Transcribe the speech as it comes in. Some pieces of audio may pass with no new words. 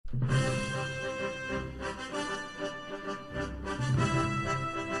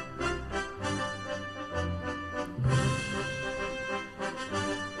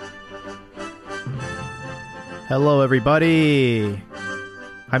Hello, everybody.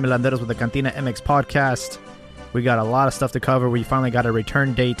 Jaime Landeros with the Cantina MX podcast. We got a lot of stuff to cover. We finally got a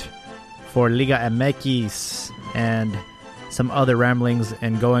return date for Liga MX and some other ramblings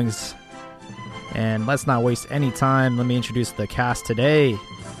and goings. And let's not waste any time. Let me introduce the cast today.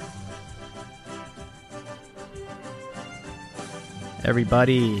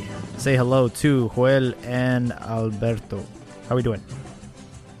 Everybody, say hello to Joel and Alberto. How we doing?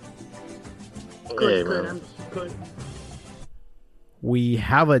 Good, good. I'm good. We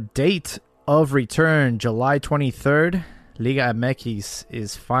have a date of return, July 23rd. Liga MX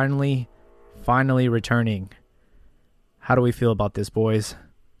is finally returning. How do we feel about this, boys?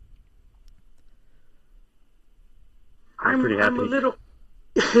 I'm pretty happy. I'm a little.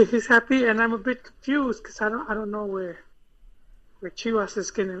 He's happy, and I'm a bit confused because I don't know where Chivas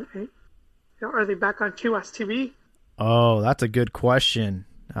is gonna. Are they back on Chivas TV? Oh, that's a good question.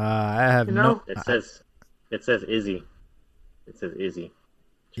 I have no. It says Izzy. It says Izzy.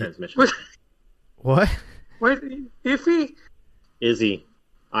 Transmission. What? What? Iffy? Izzy.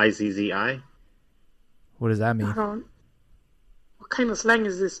 Izzi. What does that mean? What kind of slang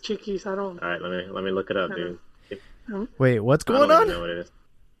is this, Chiquis? I don't. All right, let me look it up, dude. Wait, what's going on? I don't even know what it is.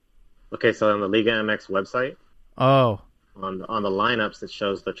 Okay, so on the Liga MX website. Oh. On the lineups, it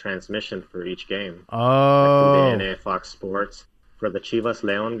shows the transmission for each game. Oh. Like TDN, Fox Sports. For the Chivas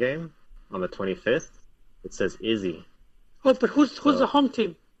León game on the 25th, it says Izzy. Oh, but who's the home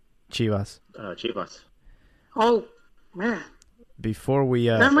team? Chivas. Chivas. Oh, man. Before we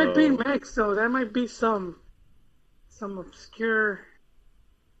that might be Mex, though. That might be some obscure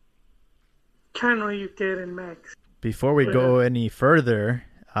channel you get in Mex. Before we go any further,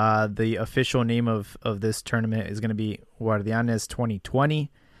 the official name of this tournament is going to be Guardianes 2020.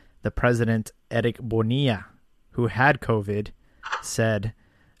 The president, Eric Bonilla, who had COVID, said,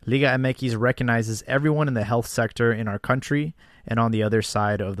 Liga MX recognizes everyone in the health sector in our country and on the other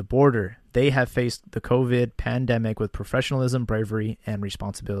side of the border. They have faced the COVID pandemic with professionalism, bravery, and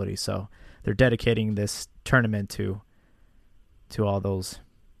responsibility. So they're dedicating this tournament to all those.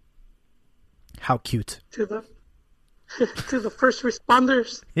 How cute. To the first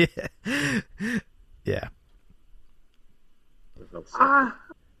responders. Yeah.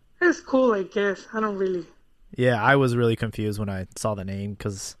 It's cool, I guess. I don't really. Yeah, I was really confused when I saw the name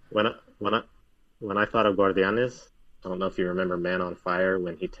because when I thought of Guardianes, I don't know if you remember Man on Fire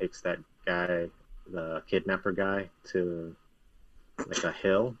when he takes that guy, the kidnapper guy, to like a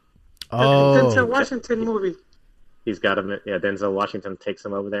hill. Oh, Denzel Washington movie. He's got him. Yeah, Denzel Washington takes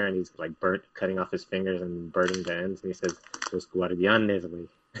him over there, and he's like cutting off his fingers and burning the ends. And he says, "Los Guardianes."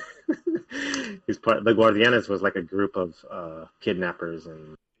 The Guardianes was like a group of kidnappers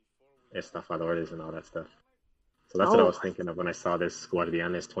and estafadores and all that stuff. So that's what I was thinking of when I saw this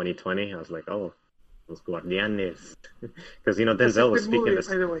Guardianes 2020. I was like, oh, Los Guardianes. Because, Denzel was speaking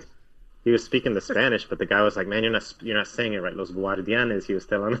by the way. He was speaking the Spanish, but the guy was like, man, you're not saying it right. Los Guardianes, he was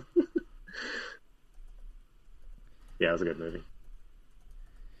telling him. Yeah, it was a good movie.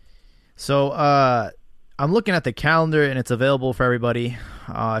 So I'm looking at the calendar, and it's available for everybody.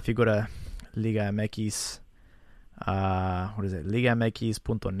 If you go to Liga MX, what is it?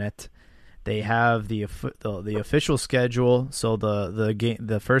 ligamx.net. They have the official schedule. So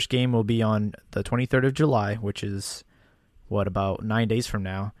the first game will be on the 23rd of July, which is about 9 days from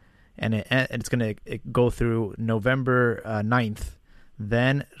now, and it's going to go through November 9th.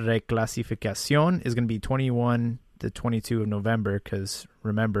 Then reclasificación is going to be 21 to 22 of November, because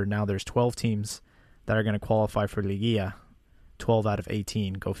remember, now there's 12 teams that are going to qualify for Liguilla. 12 out of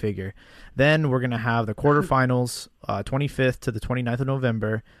 18, go figure. Then we're going to have the quarterfinals, 25th to the 29th of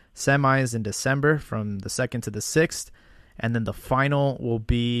November, semis in December from the 2nd to the 6th, and then the final will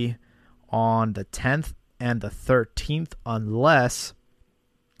be on the 10th and the 13th, unless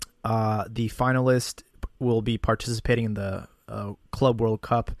the finalist will be participating in the Club World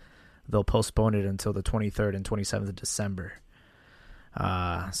Cup. They'll postpone it until the 23rd and 27th of December.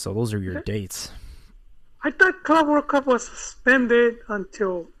 So those are your dates. I thought Club World Cup was suspended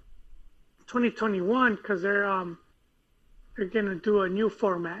until 2021 because they're gonna do a new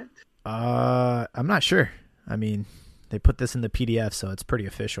format. I'm not sure. I mean, they put this in the PDF, so it's pretty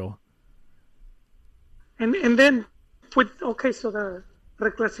official. And then so the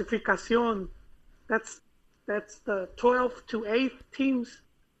reclasificación, that's the 12 to 8 teams.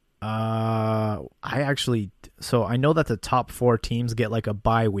 I know that the top 4 teams get like a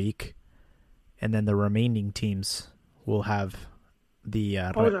bye week. And then the remaining teams will have the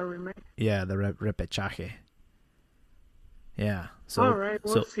repechaje. Yeah. So all right.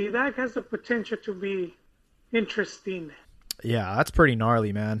 We'll see. That has the potential to be interesting. Yeah, that's pretty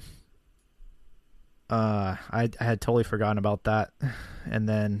gnarly, man. I had totally forgotten about that. And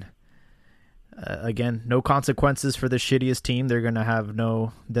then again, no consequences for the shittiest team. They're gonna have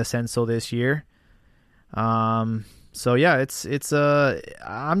no descenso this year. So yeah, it's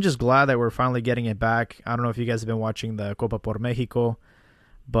I'm just glad that we're finally getting it back. I don't know if you guys have been watching the Copa por Mexico,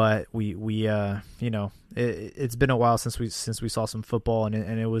 but we you know, it's been a while since we saw some football, and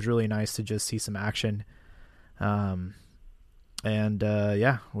it was really nice to just see some action. Yeah,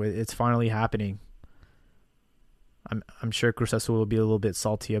 it's finally happening. I'm sure Cruz Azul will be a little bit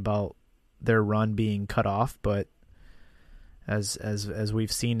salty about their run being cut off, but as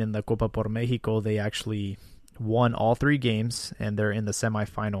we've seen in the Copa por Mexico, they actually won all 3 games, and they're in the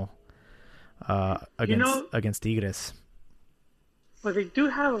semifinal against Tigres. But they do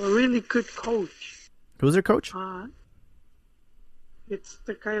have a really good coach. Who's their coach? It's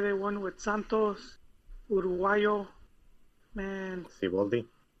the guy they won with Santos, Uruguayo, man. Siboldi?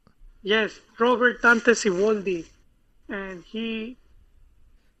 Yes, Robert Dante Siboldi. And he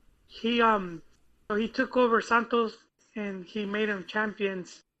took over Santos and he made them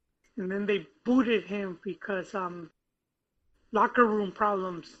champions, and then they booted him because locker room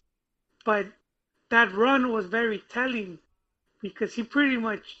problems. But that run was very telling because he pretty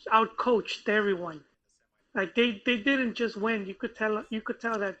much outcoached everyone. Like they didn't just win. You could tell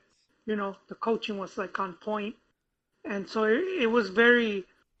that, you know, the coaching was like on point. And so it was very,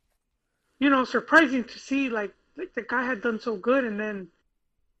 you know, surprising to see like the guy had done so good, and then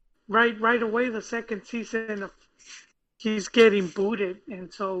right away the second season he's getting booted,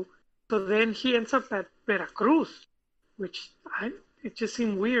 and so then he ends up at Veracruz, which it just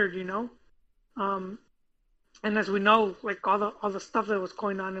seemed weird, you know. And as we know, like all the stuff that was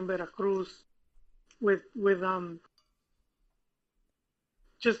going on in Veracruz with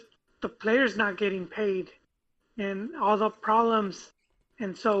just the players not getting paid and all the problems,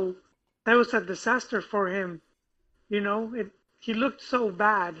 and so that was a disaster for him. You know, he looked so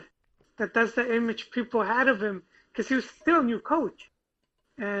bad that's the image people had of him because he was still a new coach.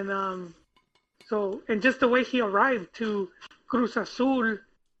 And and just the way he arrived to Cruz Azul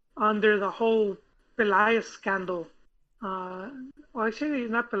under the whole Pelaez scandal. Well, actually,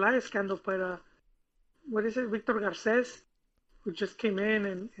 not Pelaez scandal, but what is it? Victor Garces, who just came in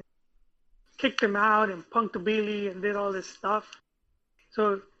and kicked him out and punked Billy and did all this stuff.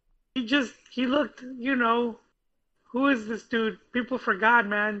 So he looked, you know, who is this dude? People forgot,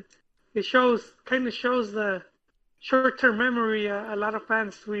 man. It kind of shows the short-term memory a lot of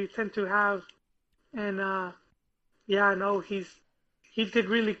fans we tend to have. And yeah, no, he did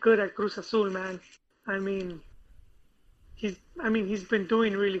really good at Cruz Azul, man. I mean, he's been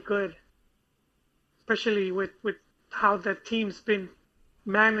doing really good, especially with how the team's been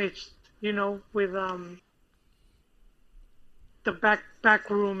managed, you know, with the back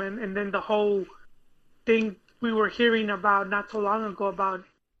room and then the whole thing we were hearing about not so long ago about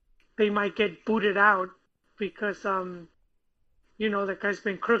they might get booted out because you know, the guy's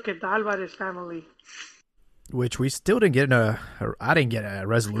been crooked, the Alvarez family. Which we still didn't get I didn't get a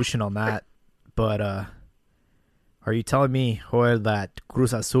resolution on that. But are you telling me, Joel, that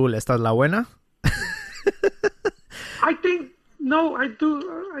Cruz Azul esta es la buena? I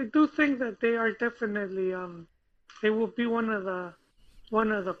do think that they are definitely they will be one of the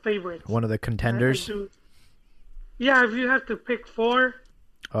favorites. One of the contenders. Yeah, if you have to pick 4,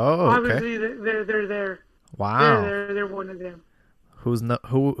 obviously they're there. Wow, they're one of them.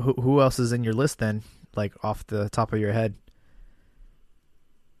 Who else is in your list then? Like off the top of your head?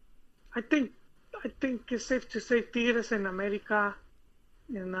 I think it's safe to say Tigres and America,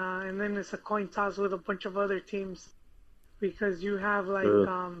 and then it's a coin toss with a bunch of other teams, because you have like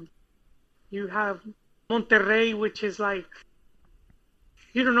you have Monterrey, which is like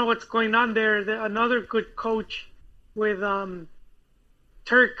you don't know what's going on there. Another good coach with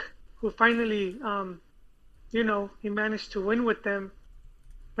Turk, who finally you know, he managed to win with them,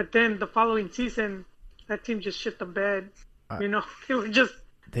 but then the following season that team just shit the bed. You know, it was just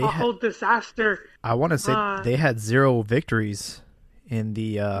whole disaster. I want to say they had 0 victories in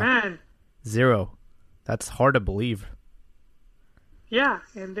the man. 0. That's hard to believe. Yeah,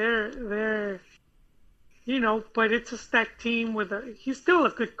 and they're you know, but it's a stacked team he's still a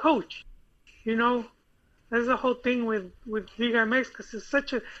good coach. You know, that's the whole thing with Liga MX, because it's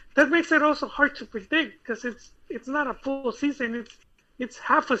that makes it also hard to predict, because it's not a full season, it's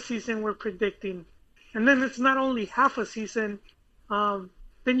half a season we're predicting, and then it's not only half a season.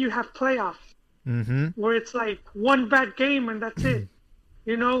 Then you have playoffs, where it's like one bad game and that's it.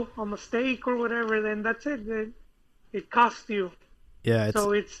 You know, a mistake or whatever, then that's it. It costs you. Yeah.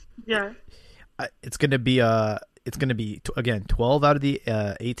 It's going to be it's going to be, again, 12 out of the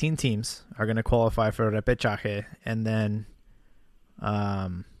 18 teams are going to qualify for repechaje, and then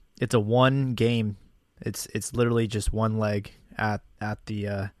it's a one game. It's literally just one leg at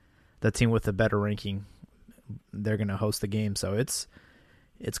the team with the better ranking. They're going to host the game, so it's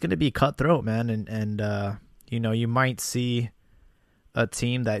going to be cutthroat, man, and you might see a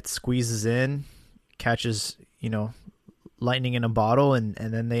team that squeezes in, catches lightning in a bottle, and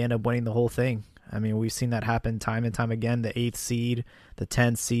then they end up winning the whole thing. I mean, we've seen that happen time and time again. The 8th seed, the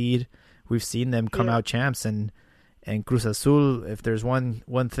 10th seed, we've seen them come out champs. And Cruz Azul, if there's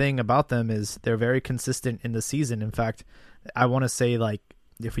one thing about them, is they're very consistent in the season. In fact, I want to say, like,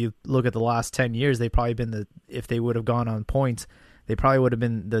 if you look at the last 10 years, they've probably been if they would have gone on points, they probably would have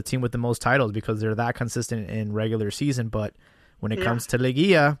been the team with the most titles because they're that consistent in regular season. But when it comes to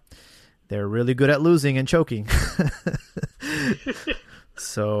Liguilla, they're really good at losing and choking.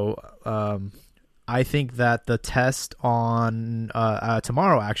 So I think that the test on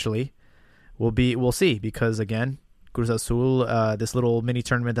tomorrow actually we'll see, because again, Cruz Azul, this little mini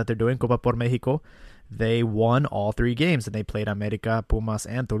tournament that they're doing, Copa por Mexico, they won all 3 games, and they played America, Pumas,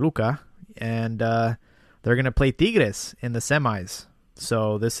 and Toluca, and they're going to play Tigres in the semis.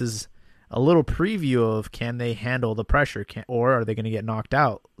 So this is a little preview of, can they handle the pressure, or are they going to get knocked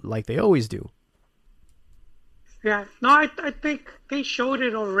out like they always do? Yeah, no, I think they showed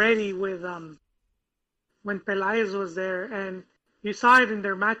it already with when Pelaez was there, and you saw it in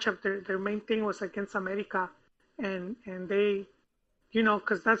their matchup. Their main thing was against America, and they,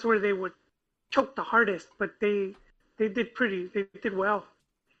 because that's where they would choke the hardest. But they did well,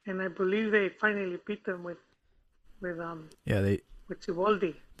 and I believe they finally beat them with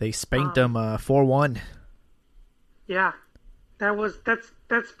Siboldi. They spanked them 4-1. Yeah,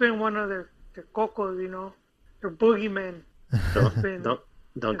 that's been one of their cocos, their boogeymen.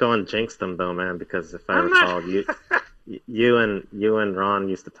 Don't go and jinx them though, man, because if I recall, you and Ron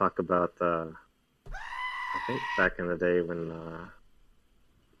used to talk about I think back in the day when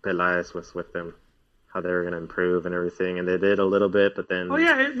Pelaez was with them, how they were going to improve and everything, and they did a little bit, but then it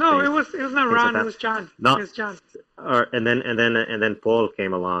was not Ron, it was John. No, it was John. And then Paul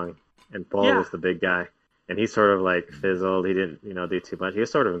came along, and Paul was the big guy, and he sort of like fizzled. He didn't do too much. He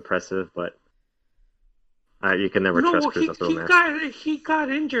was sort of impressive, but you can never trust Cruz Azul, man. He got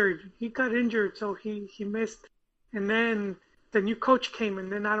injured. He got injured, so he missed. And then the new coach came,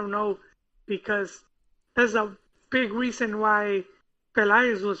 and then I don't know, because there's a big reason why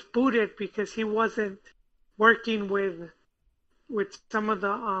Pelaez was booted, because he wasn't working with some of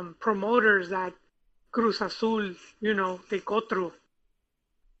the promoters that Cruz Azul, they go through.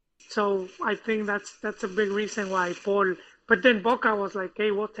 So I think that's a big reason why Paul. But then Boca was like,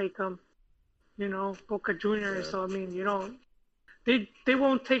 hey, we'll take him. Boca Juniors. Yeah. So I mean, they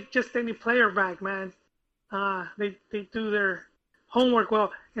won't take just any player back, man. They do their homework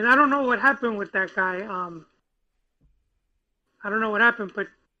well, and I don't know what happened with that guy. I don't know what happened, but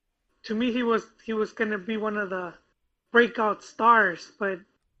to me, he was gonna be one of the breakout stars, but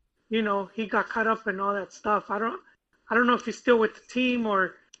he got caught up in all that stuff. I don't know if he's still with the team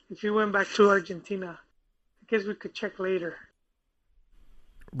or if he went back to Argentina. I guess we could check later.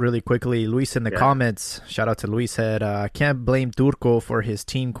 Really quickly, Luis in the comments, shout out to Luis, said, can't blame Turco for his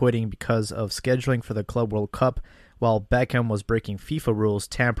team quitting because of scheduling for the Club World Cup while Beckham was breaking FIFA rules,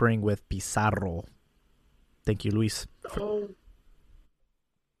 tampering with Pizarro. Thank you, Luis. Speaking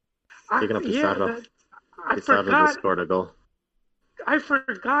of Pizarro, Pizarro just scored a goal. I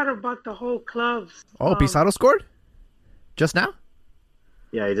forgot about the whole clubs. Oh, Pizarro scored? Just now?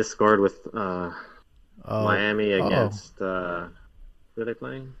 Yeah, he just scored with Miami against... who are they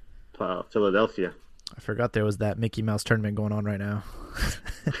playing? Philadelphia. I forgot there was that Mickey Mouse tournament going on right now.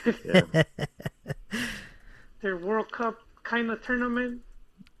 Their World Cup kind of tournament.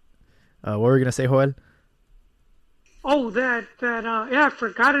 What were we going to say, Joel? Oh, I've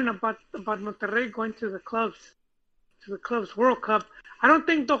forgotten about Monterrey going to the clubs World Cup. I don't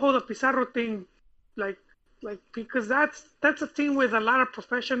think the whole Pizarro thing, like because that's a team with a lot of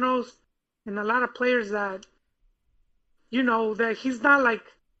professionals and a lot of players that, that he's not like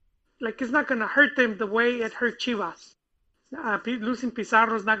it's not gonna hurt them the way it hurt Chivas. Losing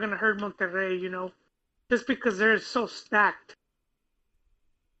Pizarro is not gonna hurt Monterrey, just because they're so stacked.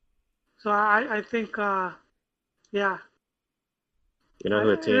 So I think, yeah. You know who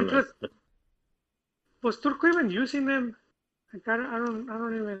the team is? Was Turco even using them? Like, I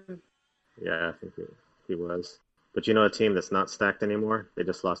don't even. Yeah, I think he was. But a team that's not stacked anymore? They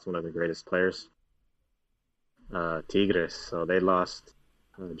just lost one of the greatest players. Tigres. So they lost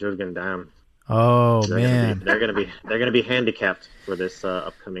Jürgen Damm. Oh They're man, they're gonna be handicapped for this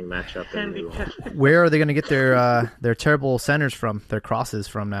upcoming matchup. where are they gonna get their terrible centers from? Their crosses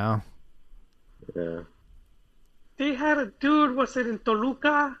from now? Yeah. They had a dude, was it in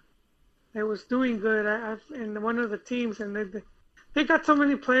Toluca? That was doing good in one of the teams, and they got so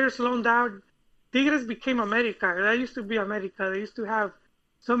many players loaned out. Tigres became America. That used to be America. They used to have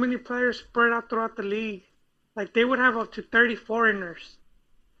so many players spread out throughout the league. Like they would have up to 30 foreigners,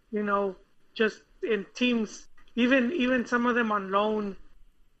 just in teams. Even some of them on loan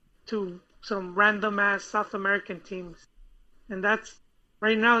to some random ass South American teams. And that's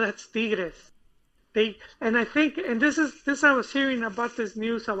right now. That's Tigres. I think this I was hearing about this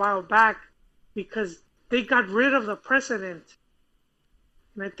news a while back because they got rid of the president,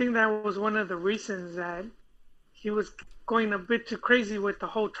 and I think that was one of the reasons that he was going a bit too crazy with the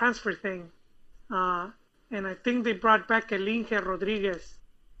whole transfer thing. And I think they brought back El Inge Rodriguez.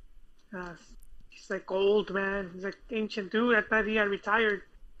 He's like old man. He's like ancient dude. I thought he had retired,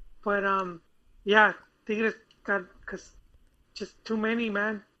 but yeah, Tigres got because just too many,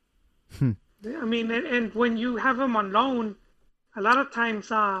 man. I mean, and when you have them on loan, a lot of times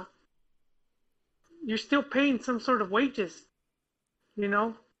you're still paying some sort of wages,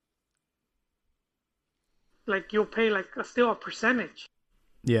 like you'll pay like still a percentage.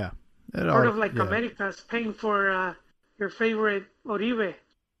 Yeah, sort of like America's paying for your favorite Oribe.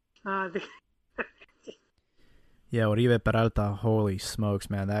 Yeah, Oribe Peralta. Holy smokes,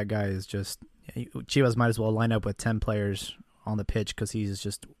 man! That guy is just. Chivas might as well line up with 10 players on the pitch because he's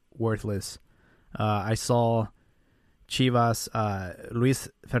just worthless. I saw Chivas, Luis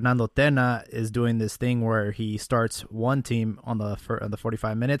Fernando Tena is doing this thing where he starts one team on the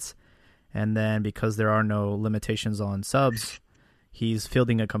 45 minutes, and then because there are no limitations on subs, he's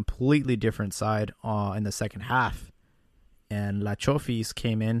fielding a completely different side in the second half. And La Chofis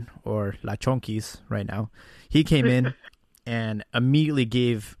came in, or La Chonquis right now, he came in and immediately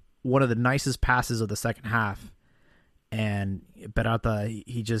gave one of the nicest passes of the second half. And Peralta,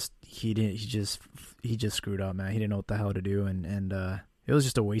 he just screwed up, man. He didn't know what the hell to do, and it was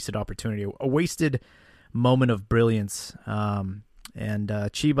just a wasted opportunity, a wasted moment of brilliance. And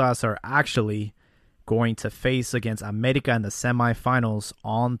Chivas are actually going to face against America in the semifinals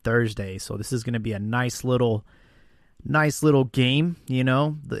on Thursday. So this is going to be a nice little game,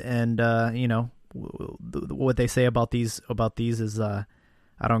 And what they say about these is I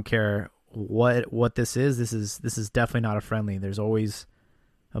don't care what this is. This is definitely not a friendly. There's always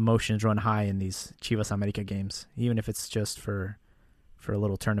emotions run high in these Chivas America games, even if it's just for a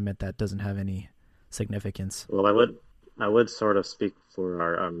little tournament that doesn't have any significance. Well, I would sort of speak for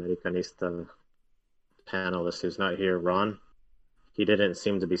our Americanista panelist who's not here, Ron. He didn't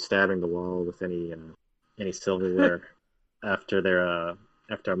seem to be stabbing the wall with any silverware after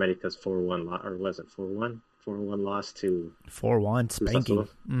America's 4-1 or was it 4-1 loss to 4-1 spanking.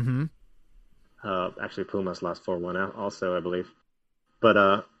 Mm-hmm. Actually, Pumas lost 4-1 also, I believe.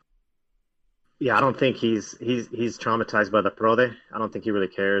 But yeah, I don't think he's traumatized by the PRODE. I don't think he really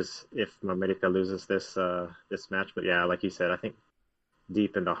cares if America loses this match. But yeah, like you said, I think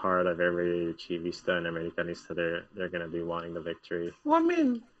deep in the heart of every Chivista and Americanista, they're going to be wanting the victory. Well, I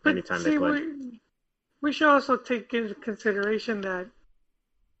mean, anytime they play. We should also take into consideration that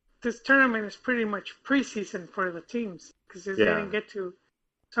this tournament is pretty much preseason for the teams because they didn't get to.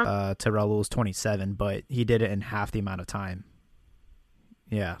 Raul's 27, but he did it in half the amount of time.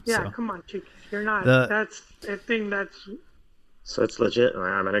 Yeah. Yeah, so. Come on, Chiquis. You're not. That's a thing that's. So it's legit.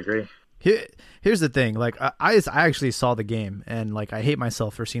 I agree. Here's the thing. Like, I actually saw the game, and like I hate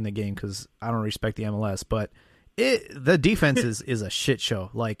myself for seeing the game because I don't respect the MLS. But the defense is a shit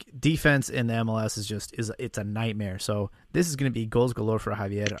show. Like defense in the MLS it's a nightmare. So this is gonna be goals galore for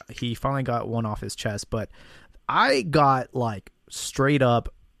Javier. He finally got one off his chest, but I got like straight up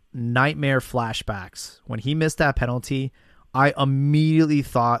nightmare flashbacks when he missed that penalty. I immediately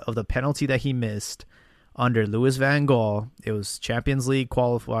thought of the penalty that he missed under Louis van Gaal. It was Champions League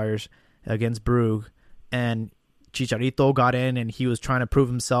qualifiers against Brugge, and Chicharito got in and he was trying to prove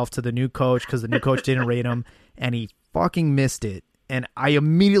himself to the new coach because the new coach didn't rate him, and he fucking missed it. And I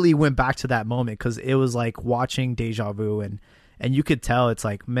immediately went back to that moment because it was like watching deja vu, and you could tell it's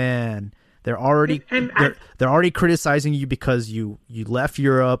like, man, they're already criticizing you because you left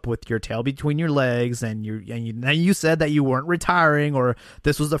Europe with your tail between your legs, and you said that you weren't retiring, or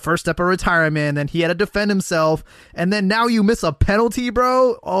this was the first step of retirement, and he had to defend himself, and then now you miss a penalty,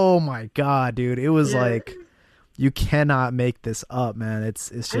 bro. Oh my god, dude, it was like you cannot make this up, man. It's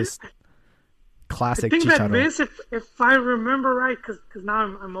just classic. I think Chicharito. That miss, if I remember right, because now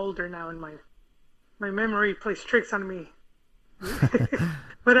I'm older now, and my memory plays tricks on me.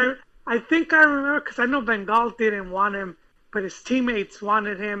 But I think think I remember because I know Bengal didn't want him, but his teammates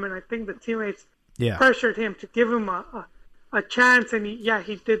wanted him, and I think the teammates pressured him to give him a chance, and he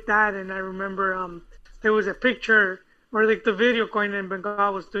did that. And I remember there was a picture or like the video going in,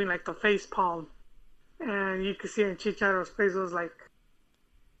 Bengal was doing like the face palm, and you could see in Chicharo's face was like,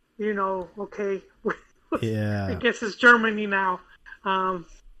 okay, yeah, I guess it's Germany now,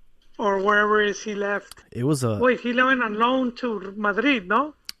 or wherever it is he left. It was he went on loan to Madrid,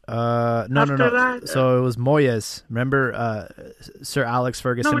 no? No. That, so it was Moyes. Remember, Sir Alex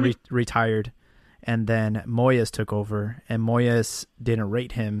Ferguson retired, and then Moyes took over, and Moyes didn't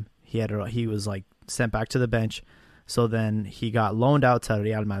rate him. He was like sent back to the bench. So then he got loaned out to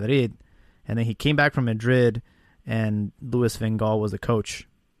Real Madrid, and then he came back from Madrid, and Luis van Gaal was the coach,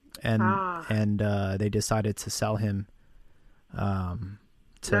 and they decided to sell him.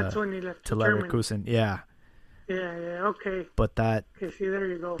 That's when he left to Leverkusen. Yeah. Yeah. Okay. But that. Okay. See, there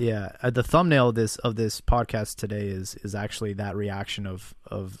you go. Yeah. The thumbnail of this podcast today is actually that reaction of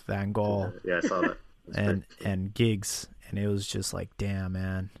Van Gaal. Yeah, I saw that. and Giggs, and it was just like, damn,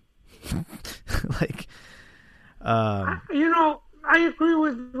 man. Like. I agree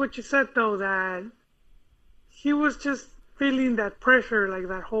with what you said though, that he was just feeling that pressure, like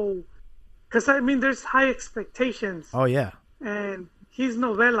that whole. Because there's high expectations. Oh yeah. And he's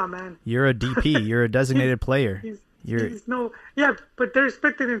no Vela, man. You're a DP. You're a designated player. But they're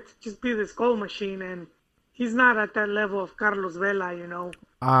expecting him to just be this goal machine, and he's not at that level of Carlos Vela,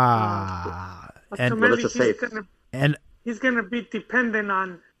 And he's gonna be dependent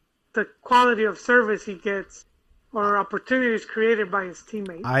on the quality of service he gets or opportunities created by his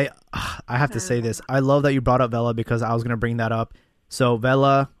teammates. I have to say this. I love that you brought up Vela because I was going to bring that up. So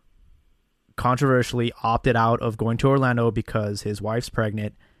Vela controversially opted out of going to Orlando because his wife's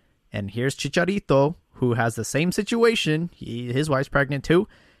pregnant. And here's Chicharito, who has the same situation. His wife's pregnant too.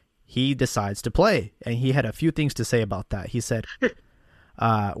 He decides to play. And he had a few things to say about that. He said,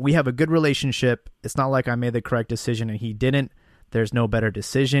 we have a good relationship. It's not like I made the correct decision and he didn't. There's no better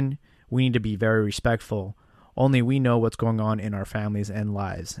decision. We need to be very respectful. Only we know what's going on in our families and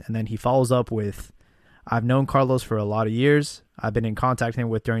lives. And then he follows up with, I've known Carlos for a lot of years. I've been in contact with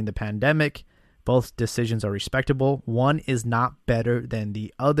him during the pandemic. Both decisions are respectable. One is not better than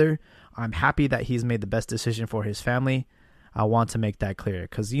the other. I'm happy that he's made the best decision for his family. I want to make that clear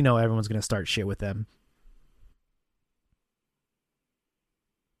because, everyone's going to start shit with them.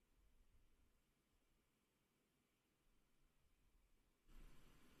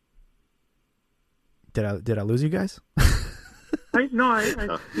 Did I lose you guys? I think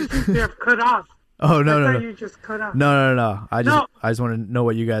they have cut off. Oh no! You just cut off. No. I just want to know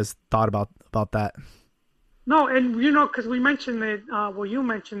what you guys thought about that. No, and because we mentioned it. You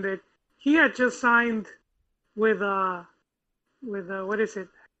mentioned it. He had just signed with what is it,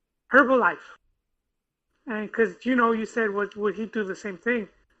 Herbalife, and because you said would he do the same thing?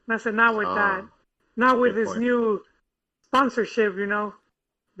 And I said not with that, not with his new sponsorship.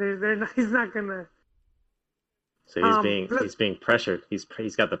 They're not, he's not gonna. So he's being pressured. He's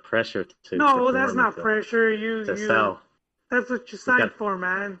got the pressure to. No, that's not pressure. You sell. That's what you signed for,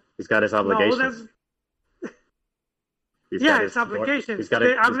 man. He's got his obligations. It's obligations. He's got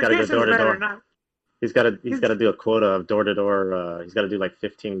to go door to door. Not. He's got to do a quota of door to door. He's got to do like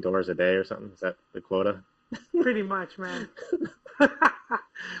 15 doors a day or something. Is that the quota? Pretty much, man.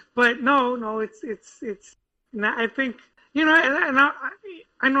 But no, it's. I think and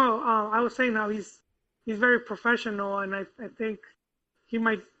I know. I was saying now he's very professional, and I think he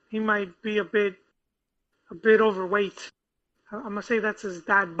might be a bit overweight. I'm gonna say that's his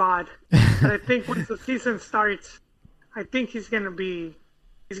dad bod. But I think once the season starts, I think he's gonna be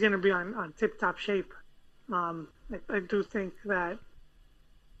on tip top shape. I do think that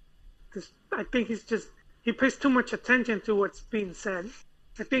I think he pays too much attention to what's being said.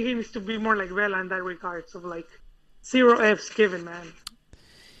 I think he needs to be more like Vela in that regards of like 0 F's given, man.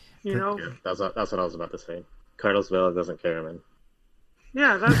 Yeah, that's what I was about to say. Carlos Vela doesn't care, man.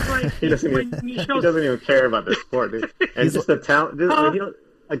 Yeah, that's like he doesn't even care about the sport, dude. And it's just the talent.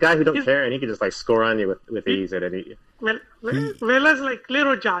 A guy who don't care, and he can just like score on you with ease at any. Vela's like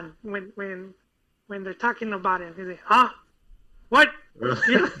Little John when they're talking about him. He's like, huh? What?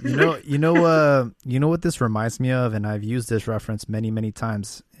 You know what this reminds me of, and I've used this reference many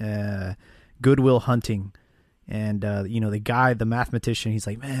times. Good Will Hunting. And, the mathematician, he's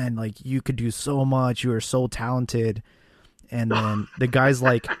like, man, like you could do so much. You are so talented. And then the guy's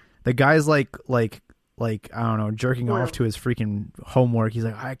like, I don't know, jerking off to his freaking homework. He's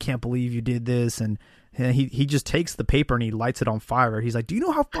like, I can't believe you did this. And he just takes the paper and he lights it on fire. He's like, do you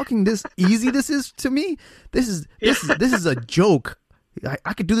know how fucking easy this is to me? This is a joke.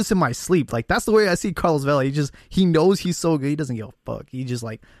 I could do this in my sleep. Like, that's the way I see Carlos Vela. He knows he's so good. He doesn't give a fuck. He just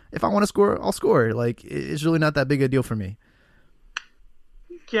like, if I want to score, I'll score. Like, it's really not that big a deal for me.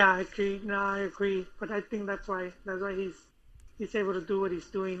 Yeah, I agree. No, I agree. But I think that's why he's able to do what he's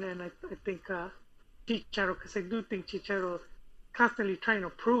doing. And I think Chicharo, because I do think Chicharo is constantly trying to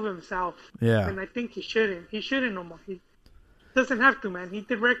prove himself. Yeah. And I think he shouldn't. He shouldn't no more. He doesn't have to, man. He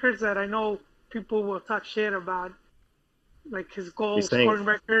did records that I know people will talk shit about, like his goal scoring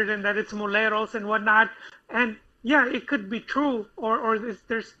record, and that it's moleros and whatnot. And yeah, it could be true, or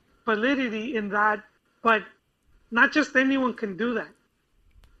there's validity in that, but not just anyone can do that.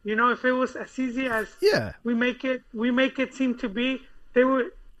 You know, if it was as easy as we make it seem to be,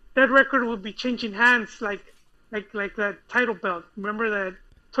 that record would be changing hands like that title belt. Remember that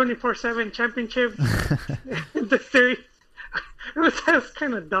 24/7 championship in the series? It was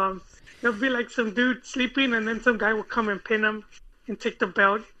kind of dumb. It'll be like some dude sleeping, and then some guy will come and pin him and take the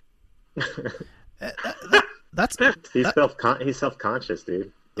belt. He's self-conscious,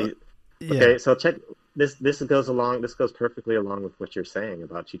 dude. Okay, so check this. This goes perfectly along with what you're saying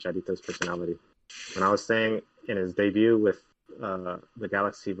about Chicharito's personality. When I was saying in his debut with the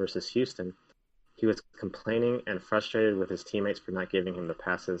Galaxy versus Houston, he was complaining and frustrated with his teammates for not giving him the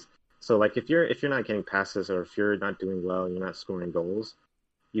passes. So, like, if you're not getting passes, or if you're not doing well and you're not scoring goals,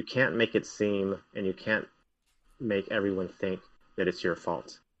 you can't make it seem, and you can't make everyone think that it's your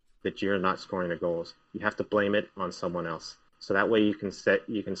fault, that you're not scoring the goals. You have to blame it on someone else. So that way you can state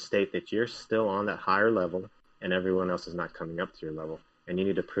that you're still on that higher level and everyone else is not coming up to your level. And you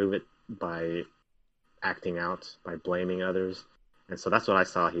need to prove it by acting out, by blaming others. And so that's what I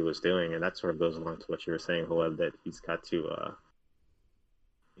saw he was doing, and that sort of goes along to what you were saying, Joel, that he's got to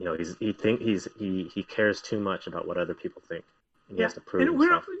he cares too much about what other people think. And he has to prove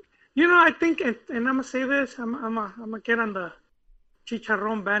himself. I think, and I'm gonna say this, I'm gonna get on the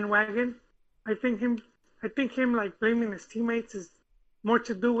Chicharron bandwagon. I think him like blaming his teammates is more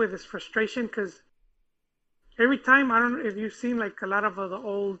to do with his frustration, because every time, I don't know if you've seen like a lot of the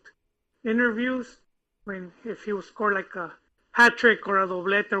old interviews, if he would score like a hat trick or a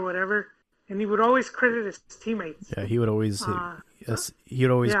doblete or whatever, and he would always credit his teammates. Yeah, he would always he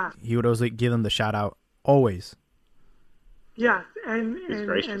would always like, give them the shout out, always. Yeah, and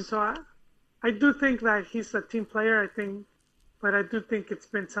so I do think that he's a team player. But I do think it's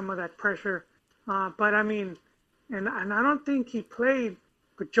been some of that pressure. But I mean, and I don't think he played,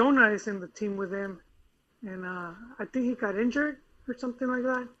 but Jonah is in the team with him, and I think he got injured or something like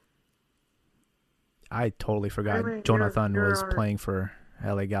that. I totally forgot Jonathan was playing for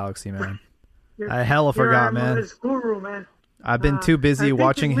LA Galaxy, man. I hella forgot, man. His guru, man. I've been too busy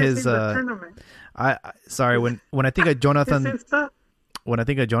watching his. Sorry, when I think of Jonathan,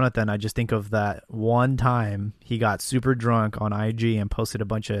 I just think of that one time he got super drunk on IG and posted a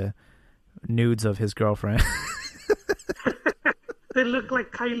bunch of nudes of his girlfriend. They look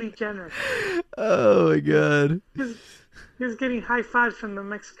like Kylie Jenner. Oh my god. He was getting high fives from the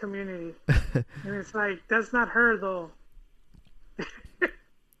Mexican community, and it's like, that's not her though.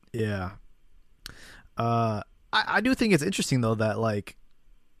 Yeah. I do think it's interesting though that like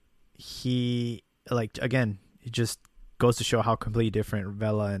he again, it just goes to show how completely different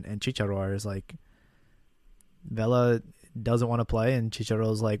Vela and Chicharo are. Is like Vela doesn't want to play, and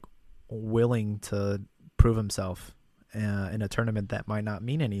Chicharo is like willing to prove himself in a tournament that might not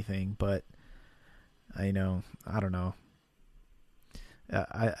mean anything, but I don't know.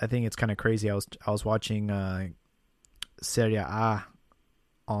 I think it's kind of crazy. I was watching Serie A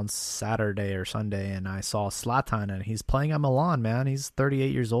on Saturday or Sunday, and I saw Zlatan, and he's playing at Milan, man. He's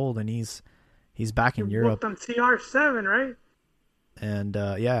 38 years old, and he's back in Europe. On CR7, right? And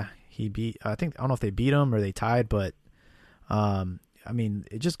he beat. I don't know if they beat him or they tied, but I mean,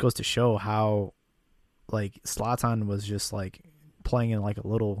 it just goes to show how like Zlatan was just like playing in like a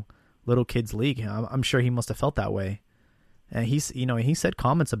little kids league. I'm sure he must have felt that way. And he said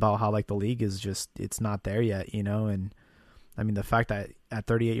comments about how like the league is just, it's not there yet, and I mean the fact that at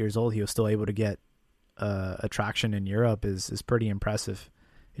 38 years old he was still able to get attraction in Europe is pretty impressive.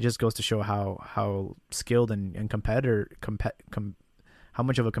 It just goes to show how skilled and how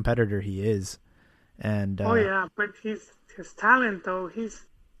much of a competitor he is. And but his talent though, he's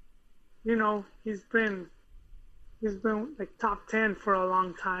been like top 10 for a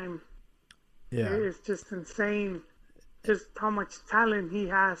long time. Yeah, it's just insane. Just how much talent he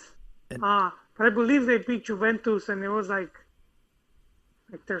has. But I believe they beat Juventus, and it was like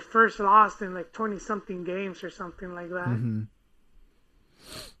their first loss in like 20-something games or something like that. Mm-hmm.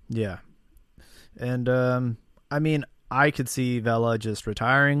 Yeah. And I mean, I could see Vela just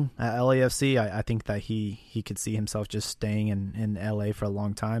retiring at LAFC. I think that he could see himself just staying in LA for a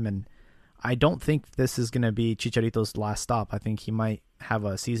long time, and I don't think this is going to be Chicharito's last stop. I think he might have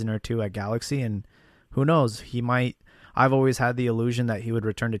a season or two at Galaxy, and who knows, he might. I've always had the illusion that he would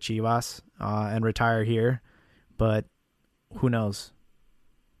return to Chivas and retire here, but who knows?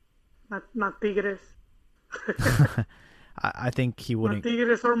 Not Tigres. I think he wouldn't. Not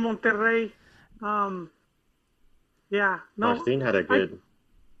Tigres or Monterrey. Yeah, no. Martin had a good.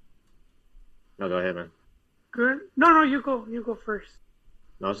 No, go ahead, man. Good. No, you go. You go first.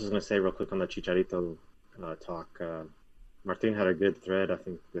 No, I was just gonna say real quick on the Chicharito talk. Martin had a good thread, I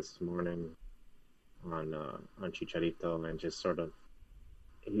think, this morning on Chicharito, and just sort of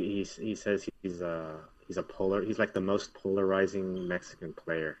he says he's like the most polarizing Mexican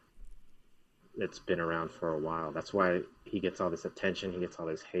player that's been around for a while. That's why he gets all this attention, he gets all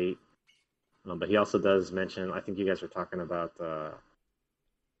this hate. But he also does mention, I think you guys were talking about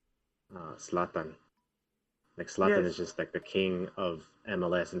Zlatan. Like Zlatan is just like the king of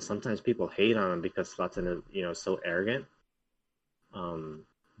MLS, and sometimes people hate on him because Zlatan is, so arrogant.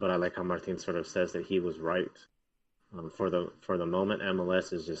 But I like how Martin sort of says that he was right. For the moment,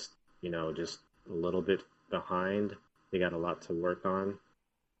 MLS is just just a little bit behind. They got a lot to work on.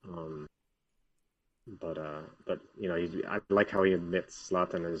 But I like how he admits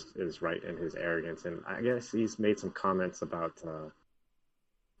Zlatan is right in his arrogance, and I guess he's made some comments about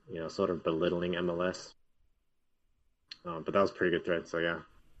sort of belittling MLS. But that was a pretty good thread, so yeah.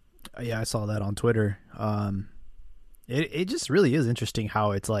 Yeah, I saw that on Twitter. It just really is interesting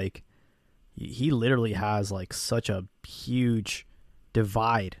how it's like he literally has like such a huge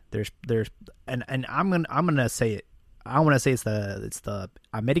divide. There's and I'm gonna say it. I want to say it's the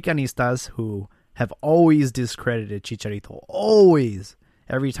Americanistas who have always discredited Chicharito. Always.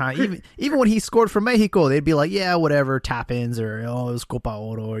 Every time. Even when he scored for Mexico, they'd be like, yeah, whatever, tap-ins, or it was Copa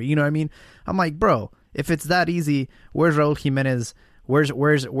Oro, or you know what I mean? I'm like, bro, if it's that easy, where's Raul Jimenez? Where's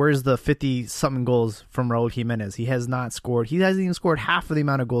the 50-something goals from Raul Jimenez? He has not scored. He hasn't even scored half of the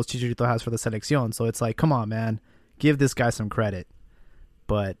amount of goals Chicharito has for the Selección. So it's like, come on, man. Give this guy some credit.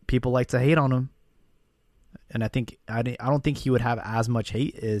 But people like to hate on him. And I don't think he would have as much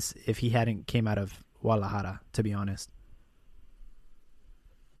hate as if he hadn't came out of Guadalajara, to be honest.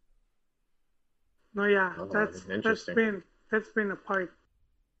 No, yeah, that's been a part.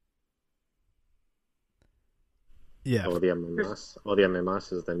 Yeah. Odiame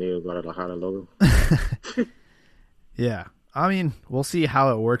Más is the new Guadalajara logo. Yeah. I mean, we'll see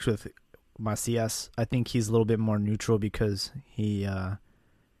how it works with Macias. I think he's a little bit more neutral because he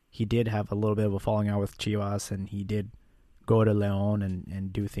did have a little bit of a falling out with Chivas, and he did go to León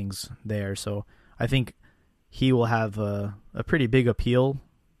and do things there. So I think he will have a pretty big appeal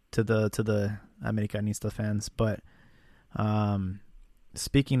to the Americanista fans. But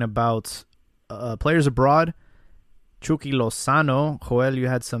speaking about players abroad, Chucky Lozano, Joel, you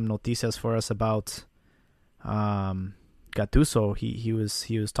had some noticias for us about Gattuso.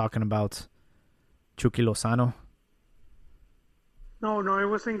 He was talking about Chucky Lozano. No, it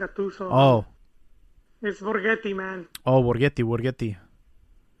wasn't Gattuso. Oh. It's Borghetti, man. Oh, Borghetti.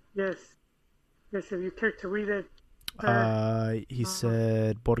 Yes, if you care to read it. He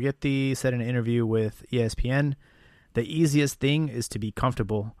said, Borghetti said in an interview with ESPN, the easiest thing is to be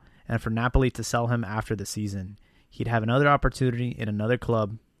comfortable and for Napoli to sell him after the season. He'd have another opportunity in another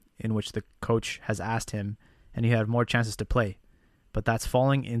club in which the coach has asked him, and he'd have more chances to play. But that's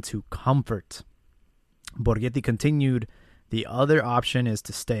falling into comfort. Borghetti continued, the other option is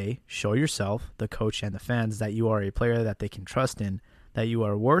to stay, show yourself, the coach and the fans, that you are a player that they can trust in, that you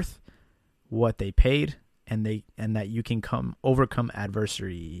are worth what they paid, and that you can overcome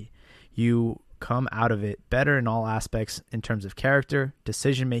adversity. You come out of it better in all aspects in terms of character,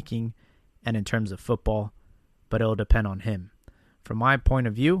 decision-making, and in terms of football, but it'll depend on him. From my point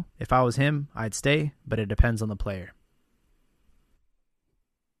of view, if I was him, I'd stay, but it depends on the player.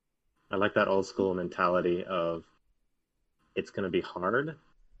 I like that old school mentality of it's going to be hard,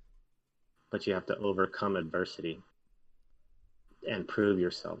 but you have to overcome adversity and prove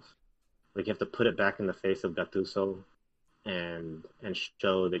yourself. Like you have to put it back in the face of Gattuso and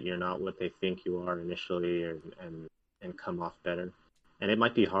show that you're not what they think you are initially, and come off better. And it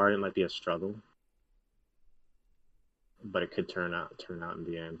might be hard, it might be a struggle, but it could turn out in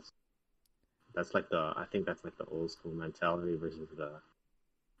the end. I think that's like the old school mentality versus the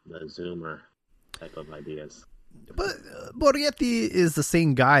Zoomer type of ideas. But Borghetti is the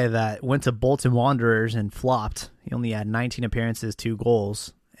same guy that went to Bolton Wanderers and flopped. He only had 19 appearances, 2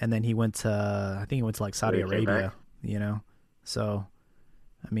 goals, and then he went to like Saudi Arabia, So,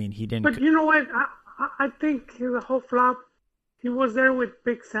 I mean, he didn't. But you know what? I think the whole flop. He was there with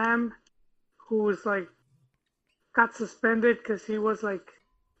Big Sam, who was like got suspended because he was like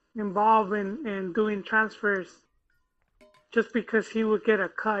involved in doing transfers just because he would get a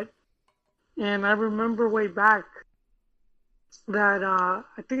cut. And I remember way back that I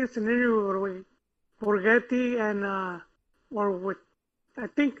think it's an interview with Borghetti and or with I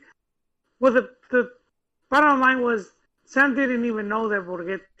think well the bottom line was Sam didn't even know that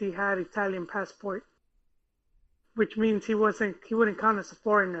Borghetti had Italian passport, which means he wouldn't count as a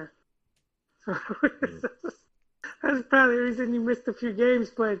foreigner. So that's probably the reason he missed a few games.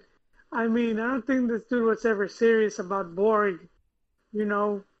 But I mean, I don't think this dude was ever serious about Borg, you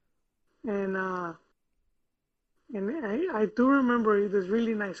know. And I do remember this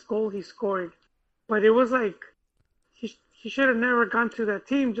really nice goal he scored, but it was like he should have never gone to that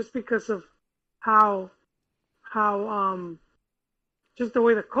team just because of how just the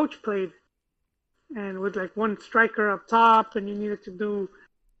way the coach played, and with like one striker up top, and you needed to do,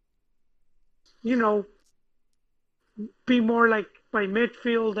 you know, be more like by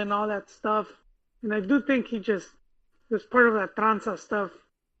midfield and all that stuff. And I do think he just was part of that tranza stuff.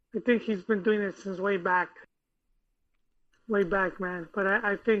 I think he's been doing it since way back, man. But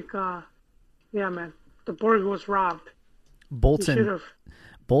I think, yeah, man, the Borg was robbed. Bolton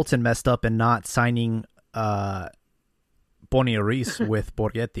messed up in not signing Boni Ruiz with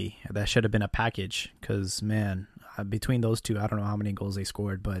Borghetti. That should have been a package because, man, between those two, I don't know how many goals they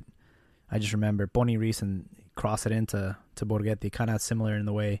scored, but I just remember Boni Ruiz and cross it into Borghetti, kind of similar in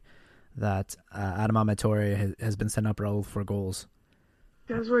the way that Adam Amatore has been sent up Raul for goals.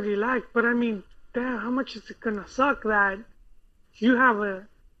 That's what he liked. But, I mean, damn, how much is it going to suck that you have a,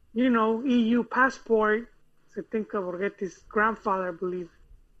 you know, EU passport? I think of Borghetti's grandfather, I believe.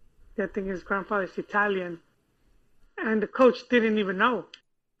 I think his grandfather's Italian. And the coach didn't even know.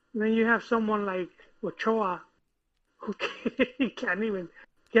 And then you have someone like Ochoa who can't even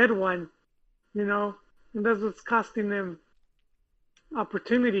get one, you know? And that's what's costing them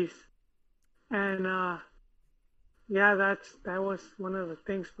opportunities. And, yeah, that was one of the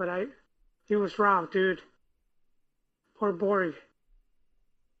things. But he was robbed, dude. Poor Borg.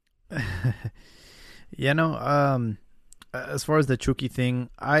 You know, as far as the Chucky thing,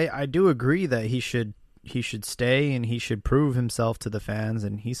 I do agree that he should stay and he should prove himself to the fans,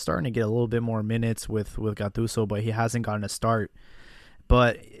 and he's starting to get a little bit more minutes with Gattuso, but he hasn't gotten a start.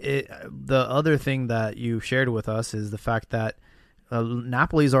 But the other thing that you shared with us is the fact that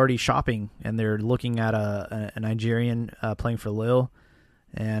Napoli's already shopping, and they're looking at a Nigerian playing for Lille,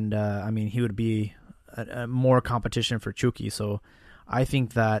 and I mean, he would be a more competition for Chucky. So I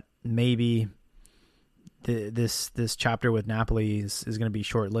think that maybe this chapter with Napoli is going to be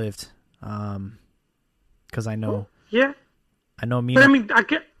short lived, because I know Mino. But I mean, I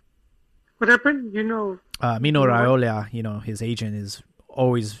get what happened. You know, Mino Raiola, you know, his agent is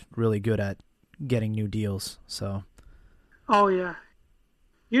always really good at getting new deals. So. Oh yeah,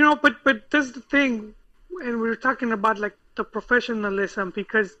 you know, but that's the thing, and we were talking about like the professionalism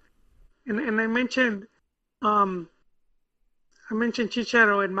because, and I mentioned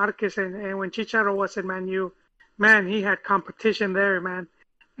Chicharo and Marquez, and when Chicharo was at Man U, man, he had competition there, man,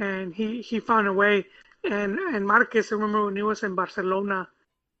 and he found a way. And Marquez, I remember when he was in Barcelona,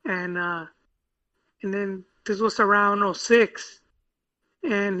 and then this was around 06,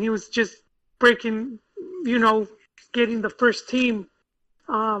 and he was just breaking, you know, getting the first team,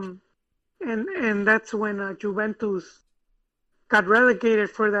 and that's when Juventus got relegated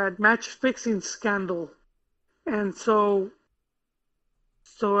for that match fixing scandal, and so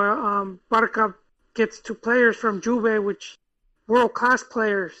Barca gets two players from Juve, which world class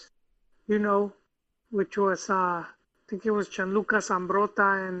players, you know, which was I think it was Gianluca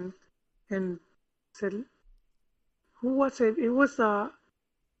Zambrotta and who was it? It was it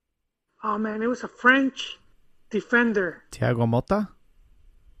was a French defender. Thiago Motta?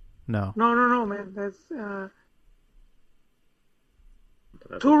 No, man. That's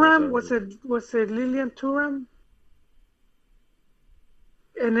Thuram. Was it Lilian Thuram?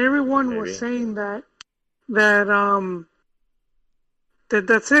 And everyone Maybe. was saying that's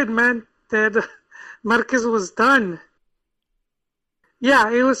it, man. That Marquez was done.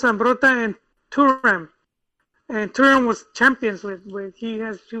 Yeah, it was Zambrotta and Thuram. And Thuram was champions with he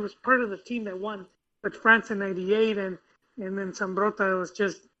was part of the team that won with France in '98, and then Zambrotta was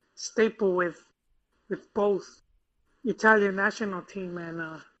just staple with both Italian national team and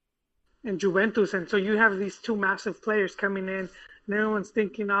Juventus. And so you have these two massive players coming in, and everyone's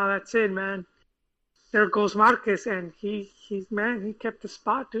thinking, oh, that's it, man. There goes Marquez, and he kept the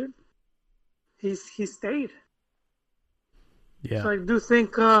spot, dude. He stayed. Yeah. So I do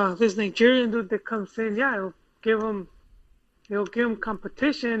think this Nigerian dude that comes in, yeah, give him he'll give him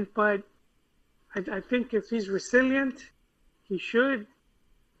competition, but I think if he's resilient, he should,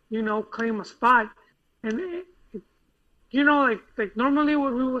 claim a spot. And like normally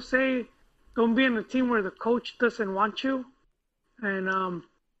what we will say, don't be in a team where the coach doesn't want you, and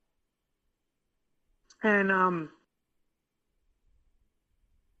and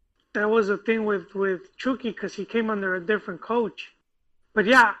that was the thing with Chucky because he came under a different coach. But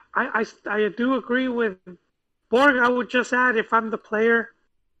yeah, I do agree with Borg. I would just add if I'm the player,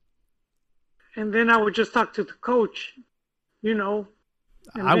 and then I would just talk to the coach, and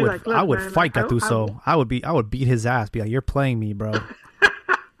I be would like, look, I would man, fight Gattuso. I would beat his ass. Be like, you're playing me, bro.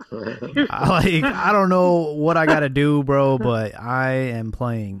 I don't know what I gotta do, bro, but I am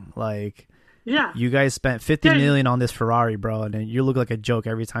playing. Like, yeah, you guys spent $50 million on this Ferrari, bro, and then you look like a joke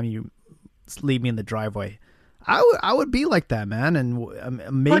every time you leave me in the driveway. I would be like that, man, and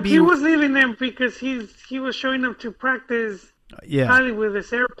maybe. But he was leaving them because he was showing them to practice. Yeah, probably with his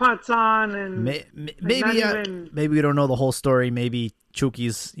AirPods on, and maybe we don't know the whole story. Maybe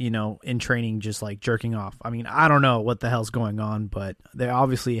Chuki's, in training, just like jerking off. I mean, I don't know what the hell's going on, but they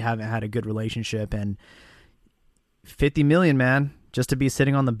obviously haven't had a good relationship. And 50 million, man, just to be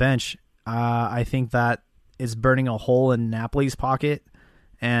sitting on the bench, I think that is burning a hole in Napoli's pocket,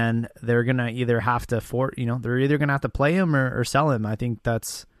 and they're gonna either have to they're either gonna have to play him or sell him. I think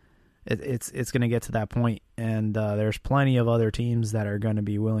that's. It's going to get to that point, and there's plenty of other teams that are going to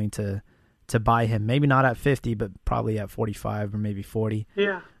be willing to buy him. Maybe not at 50, but probably at 45 or maybe 40.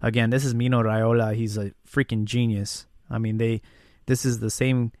 Yeah. Again, this is Mino Raiola. He's a freaking genius. I mean, this is the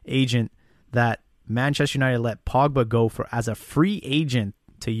same agent that Manchester United let Pogba go for as a free agent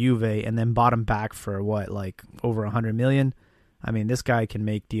to Juve, and then bought him back for like over 100 million. I mean, this guy can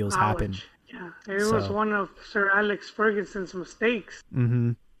make deals happen. Yeah, it was one of Sir Alex Ferguson's mistakes.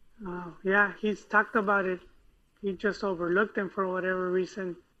 Mm-hmm. Yeah, he's talked about it. He just overlooked him for whatever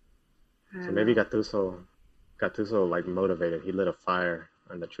reason. And, so maybe Gattuso like motivated. He lit a fire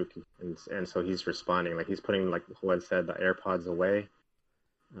on the Chucky, and so he's responding. Like he's putting, like Juan said, the AirPods away,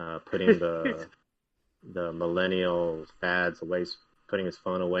 putting the millennial fads away, putting his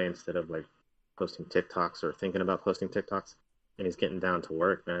phone away instead of like posting TikToks or thinking about posting TikToks. And he's getting down to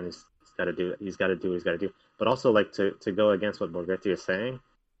work, man. He's got to do what he's got to do. But also, like to go against what Borghetti is saying.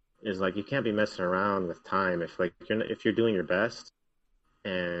 Is like you can't be messing around with time if you're doing your best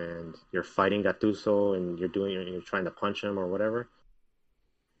and you're fighting Gattuso and you're trying to punch him or whatever,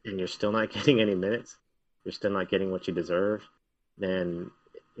 and you're still not getting any minutes, you're still not getting what you deserve, then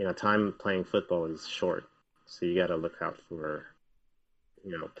time playing football is short. So you got to look out for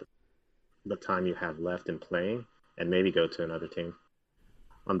the time you have left in playing and maybe go to another team.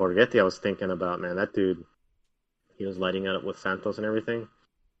 On Borghetti, I was thinking about, man, that dude, he was lighting it up with Santos and everything.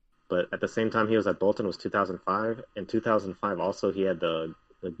 But at the same time he was at Bolton was 2005. In 2005 also he had the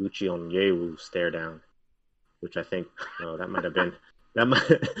Gucci Onyewu stare down, which I think that might have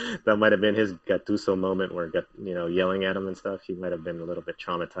been his Gattuso moment where yelling at him and stuff. He might have been a little bit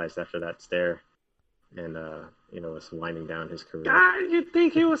traumatized after that stare, and was winding down his career. God, you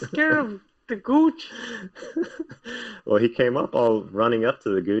think he was scared of the Gooch? Well, he came up all running up to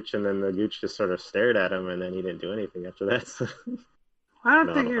the Gooch, and then the Gooch just sort of stared at him, and then he didn't do anything after that. So. I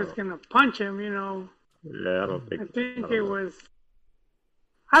don't think he was going to punch him, Yeah, I don't think. I think it was.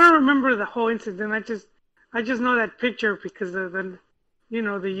 I don't remember the whole incident. I just know that picture because of the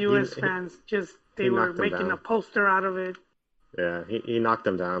U.S. fans they were making a poster out of it. Yeah, he knocked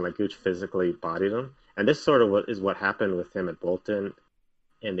him down. Like Gooch physically bodied him, and this sort of is what happened with him at Bolton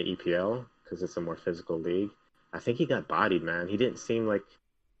in the EPL because it's a more physical league. I think he got bodied, man. He didn't seem like.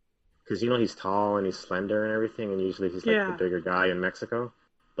 Because he's tall and he's slender and everything, and usually he's like the bigger guy in Mexico.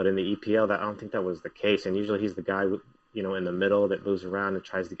 But in the EPL, I don't think that was the case. And usually he's the guy, in the middle that moves around and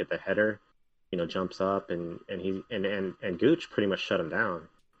tries to get the header, jumps up, and Gooch pretty much shut him down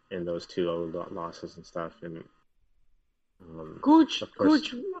in those two losses and stuff. And Gooch,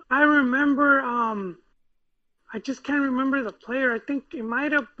 I remember. I just can't remember the player. I think it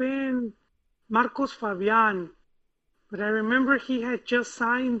might have been Marcos Fabian, but I remember he had just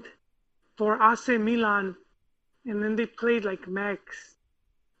signed for AC Milan, and then they played like Mex,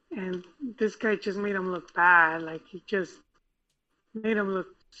 and this guy just made him look bad. Like he just made him look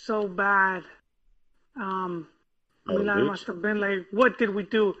so bad. Milan must have been like, "What did we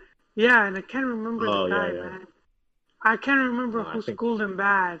do?" Yeah, and I can't remember the guy, man. I can't remember who schooled him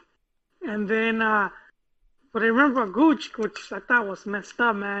bad. And then, but I remember Gooch, which I thought was messed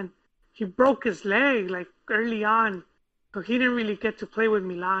up, man. He broke his leg like early on, so he didn't really get to play with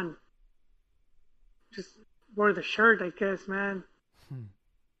Milan. wore the shirt, I guess, man.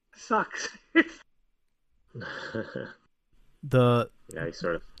 Sucks. The Yeah, he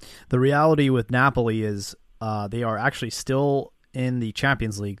sort of. the reality with Napoli is they are actually still in the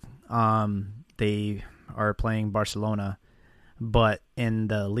Champions League. They are playing Barcelona, but in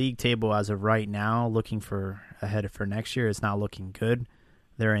the league table as of right now, looking for ahead for next year, it's not looking good.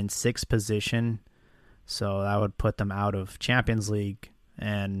 They're in 6th position, so that would put them out of Champions League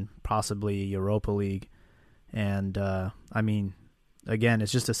and possibly Europa League. And I mean, again,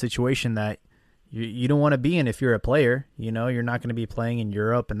 it's just a situation that you don't want to be in if you're a player. You know, you're not going to be playing in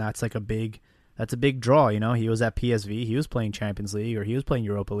Europe, and that's a big draw. You know, he was at PSV, he was playing Champions League, or he was playing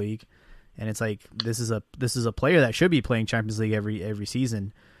Europa League, and it's like this is a player that should be playing Champions League every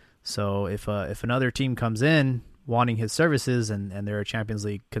season. So if another team comes in wanting his services and they're a Champions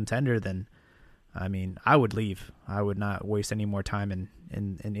League contender, then I mean, I would leave. I would not waste any more time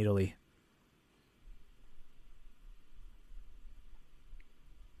in Italy.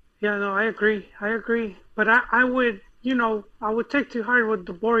 Yeah, no, I agree. But I would, I would take to heart what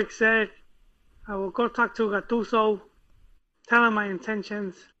Duboric said. I will go talk to Gattuso, tell him my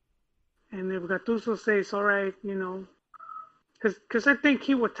intentions. And if Gattuso says, all right, because I think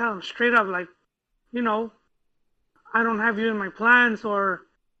he would tell him straight up, like, I don't have you in my plans, or,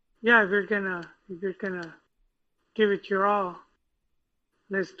 yeah, if you're gonna give it your all,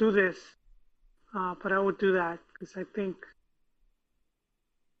 let's do this. But I would do that because I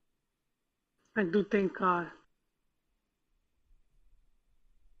do think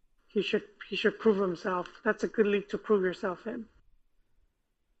he should prove himself. That's a good league to prove yourself in.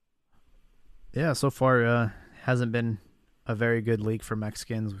 Yeah, so far hasn't been a very good league for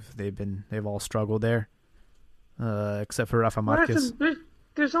Mexicans. They've all struggled there, except for Rafa Marquez.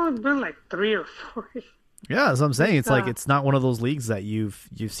 There's only been like 3 or 4. Yeah, that's what I'm saying. It's like it's not one of those leagues that you've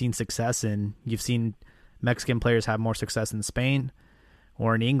seen success in. You've seen Mexican players have more success in Spain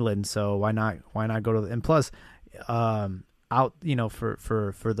or in England, so why not go to and plus out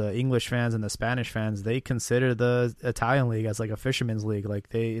for the English fans and the Spanish fans, they consider the Italian league as like a fisherman's league. Like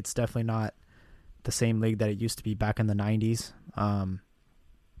it's definitely not the same league that it used to be back in the 90s.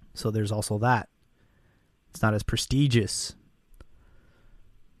 So there's also that. It's not as prestigious.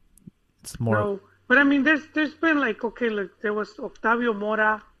 It's more. No, but I mean, there's been like, okay, look, there was Octavio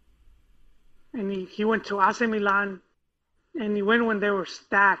Mora, and he went to AC Milan, and he went when they were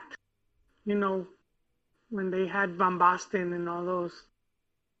stacked, when they had Van Basten and all those.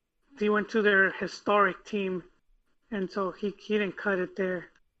 He went to their historic team, and so he didn't cut it there.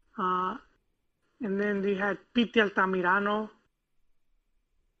 And then they had Piti Altamirano,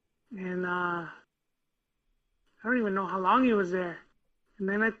 and I don't even know how long he was there. And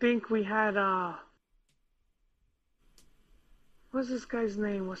then I think we had what's this guy's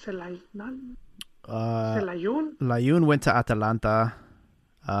name? Was it Layun? Layun went to Atalanta.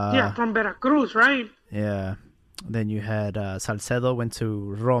 Yeah, from Veracruz, right? Yeah. Then you had Salcedo went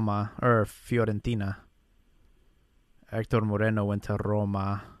to Roma or Fiorentina. Hector Moreno went to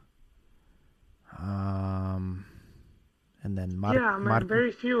Roma. And then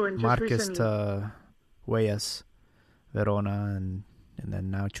very few. And just Marquez recently. to Huellas, Verona, and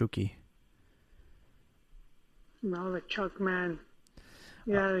then now Chucky. No, the Chuck, man.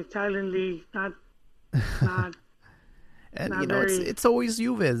 Yeah, the Italian league, not. And not it's always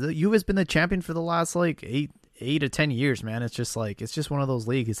Juve. Juve's been the champion for the last like 8 to 10 years, man. It's just one of those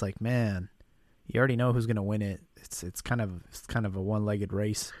leagues. It's like, man, you already know who's gonna win it. It's kind of a one-legged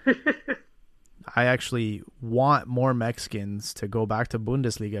race. I actually want more Mexicans to go back to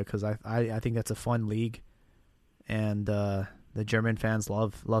Bundesliga because I think that's a fun league, and the German fans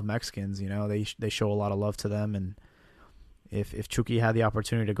love Mexicans. They show a lot of love to them, and if Chucky had the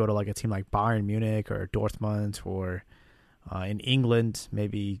opportunity to go to like a team like Bayern Munich or Dortmund or in England,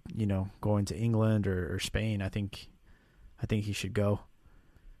 maybe going to England or Spain, I think he should go.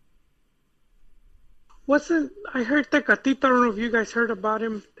 I heard Tecatito, I don't know if you guys heard about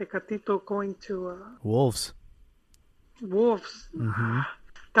him, Tecatito going to Wolves. Mm-hmm.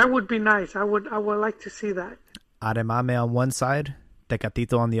 That would be nice. I would like to see that. Ademame on one side,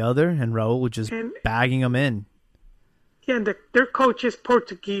 Tecatito on the other, and Raul just bagging them in. Yeah, and their coach is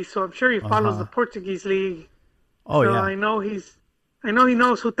Portuguese, so I'm sure he follows the Portuguese league. Oh, so yeah. I know he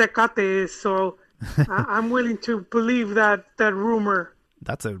knows who Tecate is, so I'm willing to believe that rumor.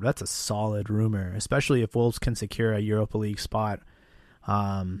 That's a solid rumor, especially if Wolves can secure a Europa League spot.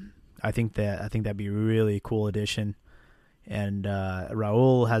 I think that'd be a really cool addition. And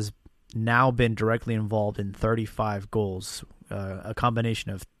Raul has now been directly involved in 35 goals, a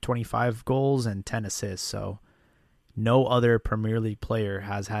combination of 25 goals and 10 assists. So no other Premier League player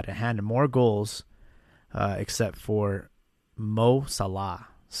has had a hand in more goals except for Mo Salah.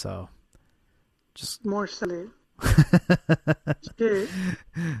 So just more Salah. Shit.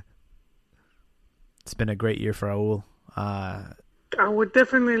 It's been a great year for Raul. I would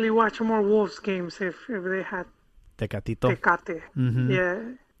definitely watch more Wolves games if they had Tecatito. Tecate. Mm-hmm. Yeah.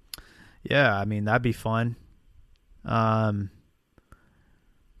 Yeah, I mean, that'd be fun. I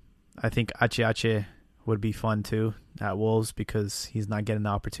think Ache would be fun too at Wolves because he's not getting the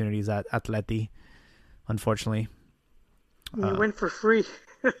opportunities at Atleti, unfortunately. He went for free.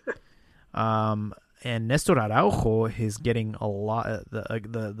 And Nestor Araujo is getting a lot.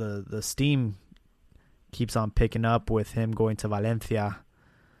 The steam keeps on picking up with him going to Valencia.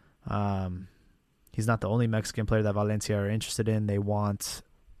 He's not the only Mexican player that Valencia are interested in. They want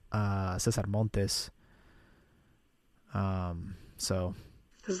Cesar Montes. So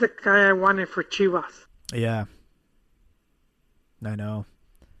this is the guy I wanted for Chivas. Yeah, I know.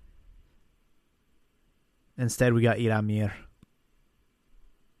 Instead, we got Iramir.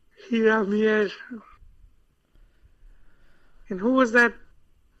 Iramir. And who was that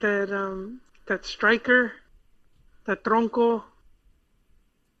striker? That Tronco?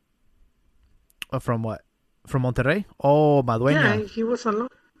 From what? From Monterrey? Oh, Madueña. Yeah, he was on.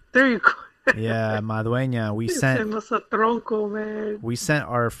 There you go. Yeah, Madueña. We sent. Was a Tronco, man. We sent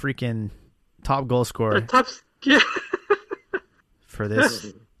our freaking top goal scorer. Yeah. For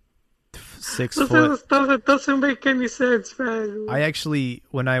this 6 foot. Doesn't make any sense, man. I actually,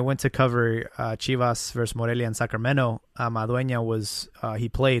 when I went to cover Chivas versus Morelia in Sacramento, Madueña was he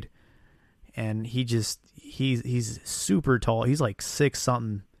played, and he's super tall. He's like 6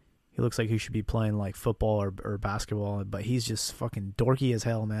 something. He looks like he should be playing like football or basketball, but he's just fucking dorky as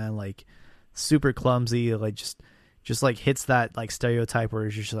hell, man. Like super clumsy, like just like hits that like stereotype where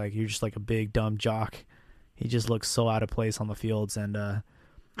you're just like a big dumb jock. He just looks so out of place on the fields, and I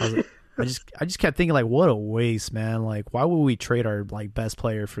just kept thinking like, what a waste, man. Like, why would we trade our like best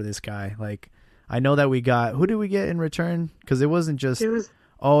player for this guy? Like, I know that we got, who did we get in return? Because it wasn't just it was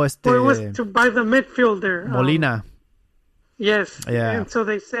to buy the midfielder Molina. Yes. Yeah. And so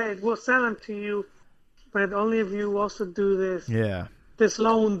they said, we'll sell him to you, but only if you also do this. Yeah. This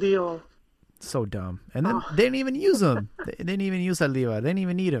loan deal. So dumb. And then they didn't even use him. They didn't even use Saliva. They didn't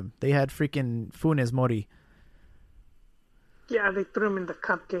even need him. They had freaking Funes Mori. Yeah, they threw him in the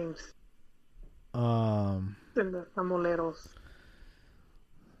cup games. In the Amoleros.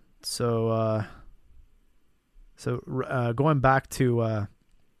 So going back to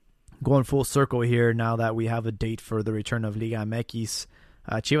going full circle here now that we have a date for the return of Liga MX,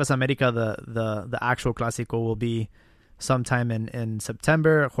 Chivas America, the actual Clásico will be sometime in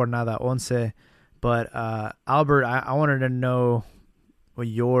September, Jornada 11. But Albert, I wanted to know what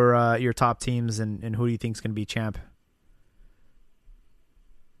your top teams and who do you think is going to be champ?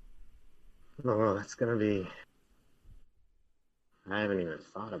 Oh, that's going to be... I haven't even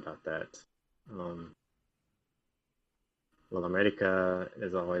thought about that. Well, America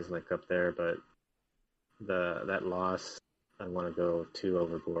is always like up there, but that loss, I want to go 2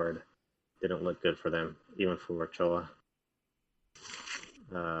 overboard. Didn't look good for them, even for Ochoa.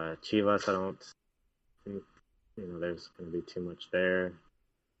 Chivas, I don't think there's going to be too much there.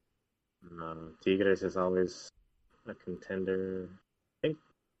 Tigres is always a contender.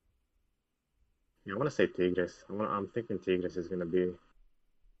 I want to say Tigres. I'm thinking Tigres is going to be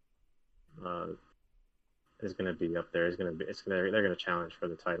up there. They're going to challenge for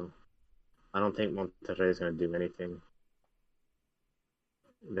the title. I don't think Monterrey is going to do anything.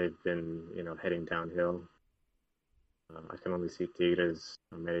 They've been, heading downhill. I can only see Tigres,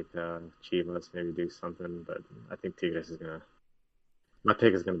 America, Chivas maybe do something, but I think Tigres is going to... My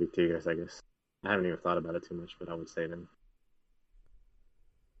pick is going to be Tigres, I guess. I haven't even thought about it too much, but I would say them.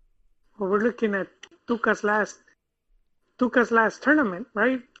 Well, we're looking at Tuca's last tournament,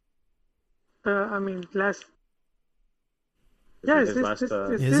 right? Last... Yeah, is this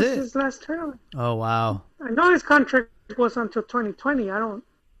his last tournament? Oh, wow. I know his contract was until 2020. I don't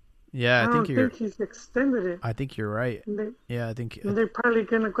think he's extended it. I think you're right. I think they're probably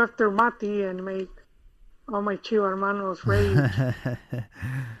gonna go after Mati and make all my Chivo hermanos rage.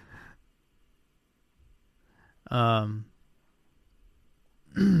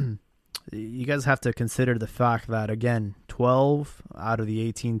 You guys have to consider the fact that, again, 12 out of the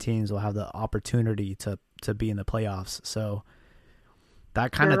 18 teams will have the opportunity to be in the playoffs. So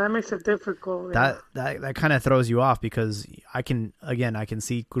that kind of that makes it difficult. That kind of throws you off because I can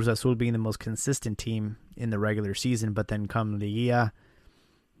see Cruz Azul being the most consistent team in the regular season, but then come Liguilla,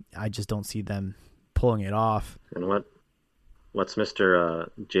 I just don't see them pulling it off. And what's Mr.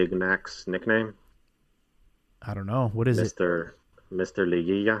 Jignak's nickname? I don't know. What is it? Mr.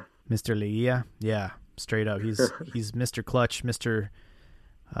 Liguilla. Mr. Liguilla? Yeah. straight up. He's Mr. Clutch, Mr.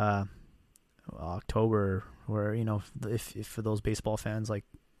 October, where if for those baseball fans, like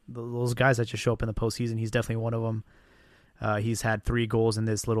those guys that just show up in the postseason, he's definitely one of them. He's had 3 goals in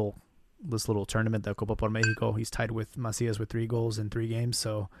this little tournament, the Copa por Mexico. He's tied with Macias with 3 goals in 3 games.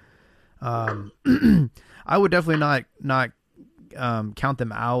 So I would definitely not count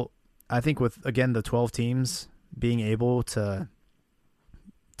them out. I think with, again, the 12 teams being able to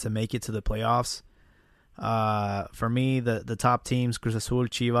make it to the playoffs, for me, the top teams, Cruz Azul,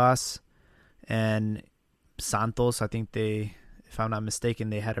 Chivas, and Santos, I think they, if I'm not mistaken,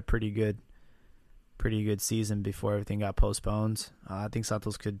 they had a pretty good season before everything got postponed. I think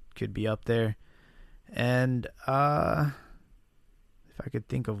Santos could be up there. And if I could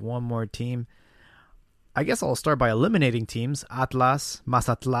think of one more team, I guess I'll start by eliminating teams. Atlas,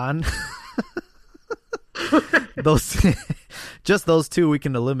 Mazatlan. Those 2 we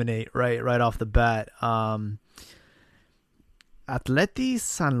can eliminate right off the bat. Atleti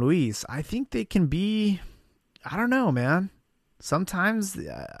San Luis, I think they can be, I don't know, man. Sometimes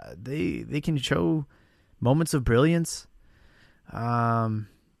they can show moments of brilliance. Tijuana,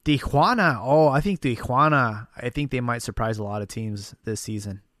 I think they might surprise a lot of teams this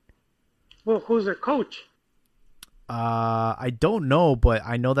season. Well, who's their coach? I don't know, but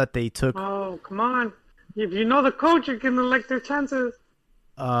I know that they took. Oh, come on! If you know the coach, you can elect their chances.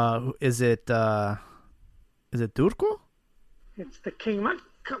 Is it Turco? It's the King.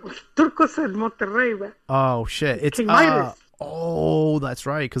 Turco said Monterrey, man. Oh shit! It's King Midas. Oh, that's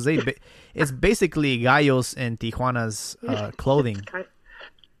right. Because it's basically Gallos and Tijuana's clothing.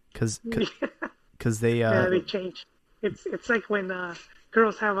 Because they they change. It's like when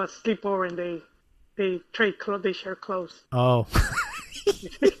girls have a sleepover and they trade clothes. They share clothes. Oh.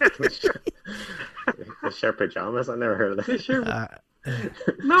 They share pajamas? I never heard of that.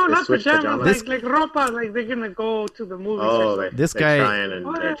 No, not pajamas. Like ropa. Like they're gonna go to the movies. Oh, this guy.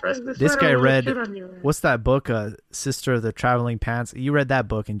 This guy read. What's that book? Sister of the Traveling Pants. You read that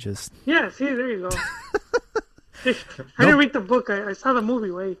book and just. Yeah. See, there you go. I didn't read the book. I saw the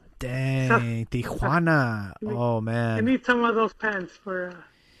movie. Wait. Dang, Tijuana. Oh man. I need some of those pants for.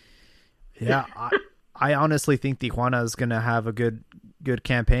 Yeah, I honestly think Tijuana is gonna have a good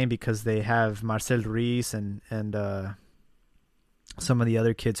campaign because they have Marcel Ruiz and some of the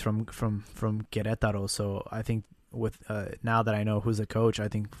other kids from Querétaro. So I think with now that I know who's the coach, I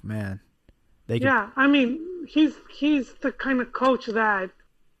think, man, they can... Yeah, I mean, he's the kind of coach that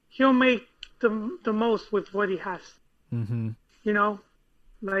he'll make the most with what he has. Mm-hmm. You know,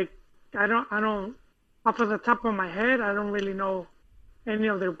 like I don't off of the top of my head, I don't really know any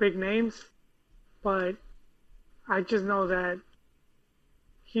of their big names, but I just know that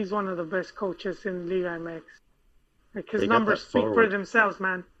he's one of the best coaches in Liga MX. Like his numbers speak for themselves,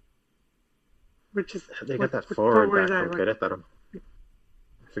 man. Which is they got that forward back from Querétaro.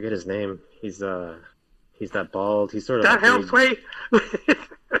 I forget his name. He's that bald. He's sort of that helps way.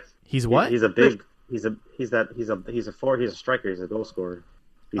 He's what? He's a big. He's a forward. He's a striker. He's a goal scorer.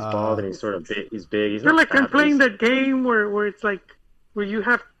 He's bald and he's sort of big. He's big. He's not like I'm playing that game where it's like where you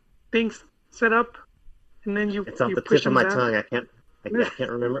have things set up and then you. It's off the tip of my tongue. I can't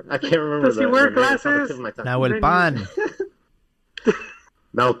remember. I can't remember. Does he wear glasses? Nahuel Pan.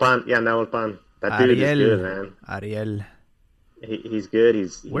 Nahuel Pan. Yeah, Nahuel Pan. That dude is good, man. Ariel. He's good.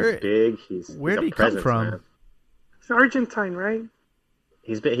 He's big. Where did he come from? Man. He's Argentine, right?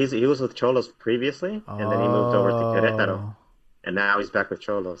 He was with Xolos previously, and then he moved over to Querétaro, and now he's back with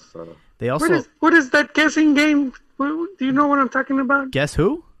Xolos. So they also. What is that guessing game? Do you know what I'm talking about? Guess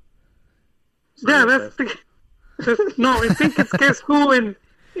who? Yeah, no, I think it's Guess Who, and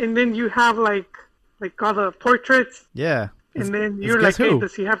then you have like all the portraits. Yeah. And then you're like, hey,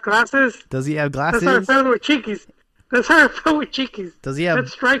 does he have glasses? Does he have glasses? That's how I felt with Chiquis. Does he have... That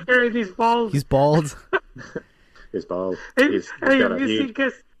striker and he's bald. He's bald. He's bald. If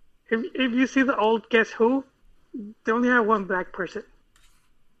you see the old Guess Who, they only have one black person.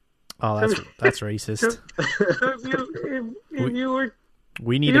 Oh, that's racist. So if you were...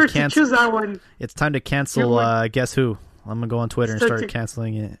 We need to cancel. Choose that one. It's time to cancel Guess Who. I'm going to go on Twitter and start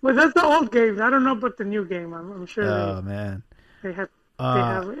canceling it. Well, that's the old game. I don't know about the new game. I'm sure man. They have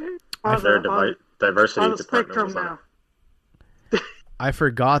diversity all the spectrum now. I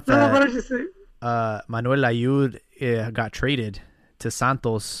forgot that Manuel Ayud got traded to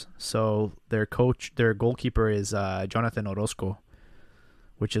Santos, so their goalkeeper is Jonathan Orozco,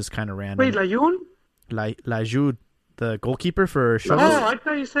 which is kind of random. Wait, Layun? Layud, the goalkeeper for Xolos. Oh, I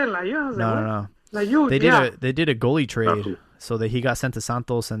thought you said Layun. No. Layud, they did a goalie trade, so that he got sent to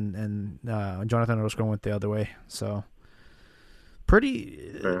Santos, and Jonathan Orozco went the other way. So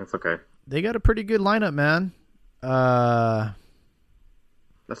pretty. Yeah, that's okay. They got a pretty good lineup, man. That's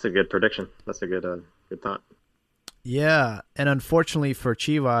a good prediction. That's a good thought. Yeah, and unfortunately for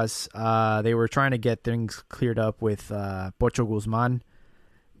Chivas, they were trying to get things cleared up with Pocho Guzman,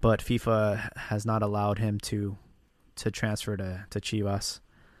 but FIFA has not allowed him to transfer to Chivas.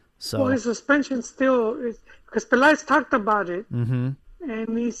 So, well, his suspension still is because Peláez talked about it, mm-hmm.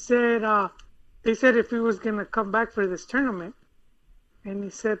 and he said they said if he was gonna come back for this tournament, and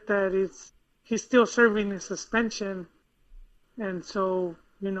he said that he's still serving his suspension, and so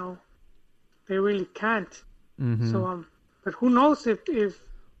they really can't. Mm-hmm. So but who knows if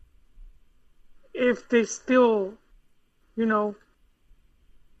they still, they're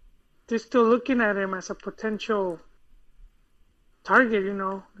still looking at him as a potential target,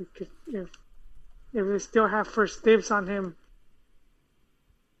 because if they still have first dibs on him.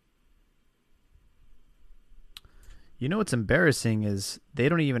 What's embarrassing is they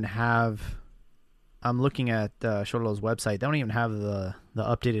don't even have. I'm looking at Xolo's website. They don't even have the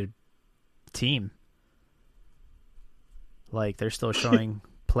updated team. Like they're still showing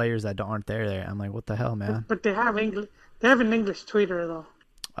players that aren't there. I'm like, what the hell, man? But they have English. They have an English Twitter though.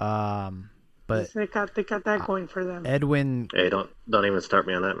 But they got that going for them. Edwin. Hey, don't even start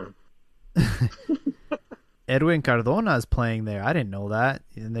me on that, man. Edwin Cardona is playing there. I didn't know that,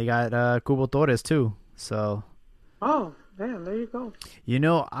 and they got Cubo Torres too. So. Oh, man, there you go.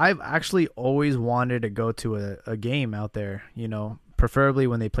 I've actually always wanted to go to a game out there. Preferably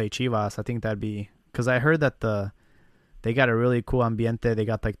when they play Chivas. I think that'd be because I heard that they got a really cool ambiente. They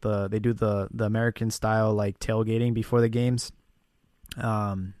got like they do the American style like tailgating before the games.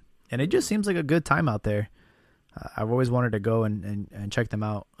 And it just seems like a good time out there. I've always wanted to go and check them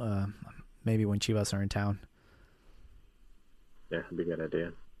out. Maybe when Chivas are in town. Yeah, it'd be a good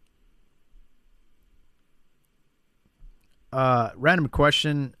idea. Random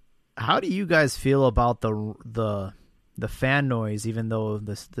question: how do you guys feel about the fan noise, even though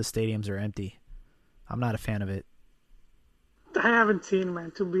the stadiums are empty? I'm not a fan of it. I haven't seen,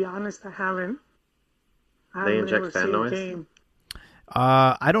 man. To be honest, I haven't. They inject fan noise. Game.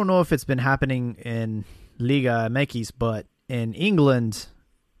 I don't know if it's been happening in Liga MX, but in England,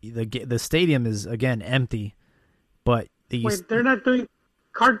 the stadium is again empty. But wait, they're not doing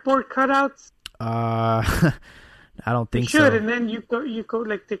cardboard cutouts? I don't think they should, so. And then you go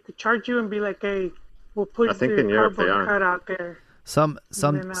like they could charge you and be like, "Hey, we'll put I think the in Europe cardboard cutout there." Some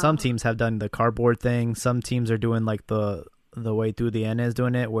teams have done the cardboard thing. Some teams are doing like the way through the N is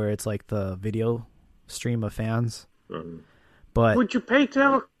doing it, where it's like the video stream of fans. Mm-hmm. But would you pay to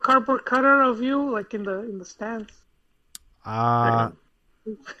have a cardboard cutout of you, like in the stands? I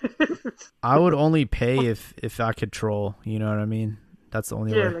would only pay if I could troll. You know what I mean? That's the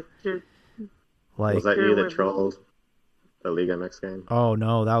only way. Like was that you that trolled the Liga MX game? Oh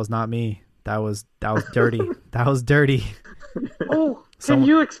no, that was not me. That was dirty. That was dirty. Oh, can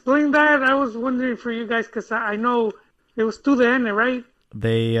you explain that? I was wondering for you guys because I know it was to the end, right?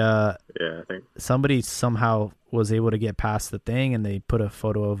 They yeah, I think somebody somehow was able to get past the thing, and they put a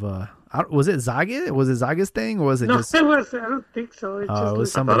photo of was it Zaga? Was it Zaga's thing, or was it just? No, it was. I don't think so. It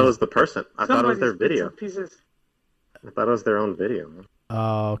was I thought it was the person. I thought it was their video. I thought it was their own video.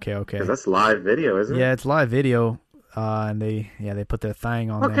 Oh, okay. Because that's live video, isn't it? Yeah, it's live video, and they put their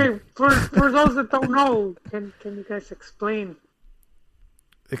thing on there. Okay, for those that don't know, can you guys explain?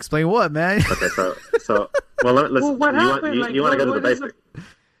 Explain what, man? Okay, so let's. Well, what happened? You want to go to the basics?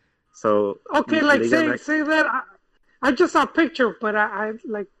 So okay, like say that I just saw a picture, but I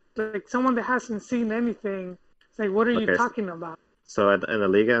like someone that hasn't seen anything. It's like, what are you talking about? So in the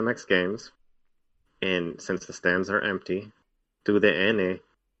Liga MX games, and since the stands are empty, through the N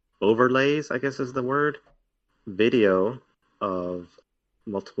overlays, I guess is the word, video of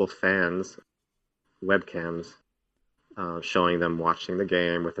multiple fans, webcams, showing them watching the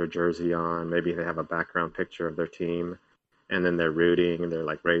game with their jersey on. Maybe they have a background picture of their team, and then they're rooting and they're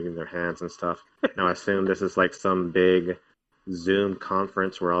like waving their hands and stuff. Now I assume this is like some big Zoom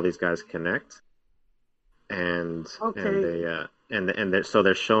conference where all these guys connect, and so they're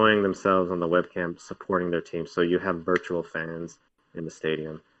showing themselves on the webcam supporting their team. So you have virtual fans in the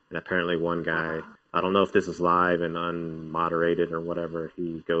stadium, and apparently one guy, I don't know if this is live and unmoderated or whatever,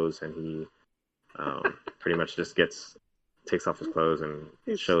 he goes and he pretty much just takes off his clothes and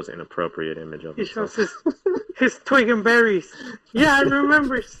shows inappropriate image of himself. He shows his twig and berries. Yeah, I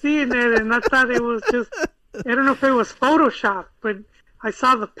remember seeing it, and I thought it was just, I don't know if it was Photoshop, but I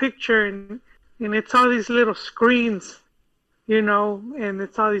saw the picture, and it's all these little screens, and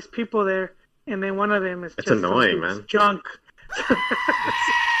it's all these people there, and then one of them is it's annoying, man. Junk.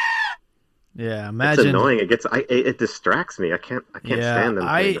 Yeah, It's imagine. annoying. It distracts me. I can't stand them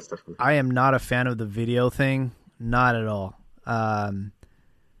doing this stuff. I am not a fan of the video thing, not at all. And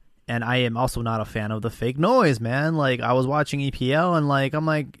I am also not a fan of the fake noise, man. Like I was watching EPL and like I'm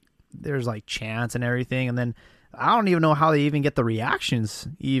like, there's like chants and everything, and then I don't even know how they even get the reactions,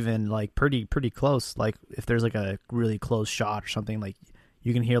 even like pretty close. Like if there's like a really close shot or something, like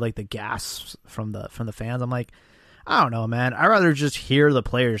you can hear like the gasps from the fans. I'm like, I don't know, man. I'd rather just hear the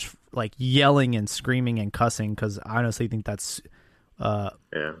players like yelling and screaming and cussing, because I honestly think that's a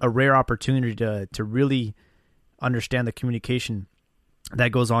rare opportunity to really understand the communication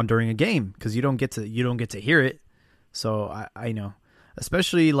that goes on during a game, because you don't get to hear it. So I know,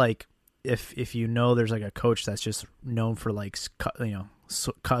 especially like if you know there's like a coach that's just known for like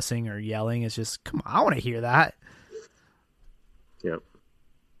cussing or yelling, it's just, come on, I want to hear that. Yep.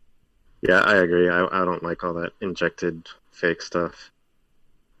 Yeah, I agree. I don't like all that injected fake stuff.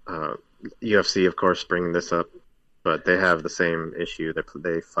 UFC, of course, bringing this up, but they have the same issue.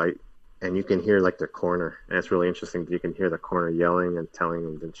 They fight, and you can hear like their corner, and it's really interesting that you can hear the corner yelling and telling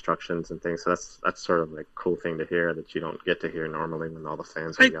them instructions and things. So that's sort of like a cool thing to hear that you don't get to hear normally when all the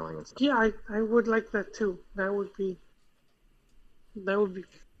fans are yelling and stuff. Yeah, I would like that too. That would be.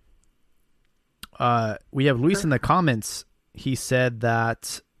 We have Luis in the comments. He said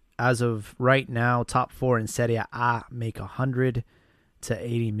that as of right now, top four in Serie A make 100 to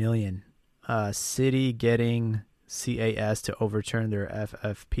 80 million. City getting CAS to overturn their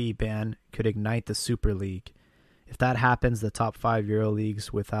FFP ban could ignite the Super League. If that happens, the top 5 Euro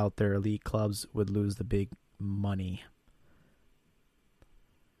leagues without their elite clubs would lose the big money.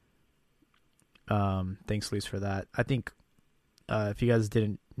 Thanks, Luis, for that. I think if you guys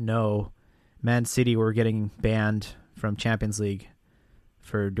didn't know, Man City were getting banned from Champions League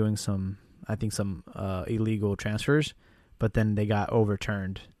for doing some illegal transfers, but then they got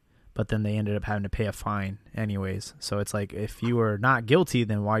overturned. But then they ended up having to pay a fine anyways. So it's like, if you were not guilty,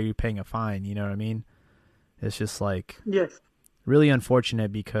 then why are you paying a fine? You know what I mean? It's just like, yes, really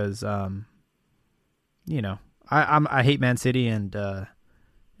unfortunate, because I hate Man City, and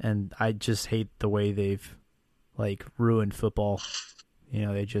I just hate the way they've like ruined football. You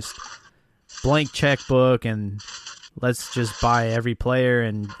know, they just blank checkbook and let's just buy every player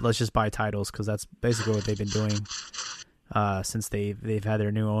and let's just buy titles, because that's basically what they've been doing since they've had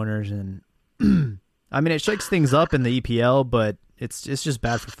their new owners. And I mean, it shakes things up in the EPL, but it's just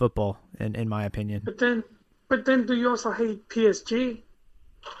bad for football, in my opinion. But then, do you also hate PSG?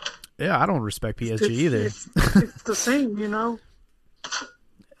 Yeah, I don't respect PSG either. It's the same, you know.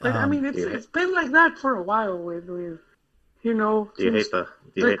 But I mean, it's been like that for a while with you know. Do you hate the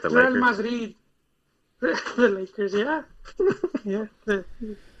Real Lakers? Madrid, the Lakers, yeah, yeah.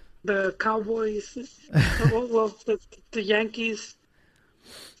 The Cowboys, well, the Yankees.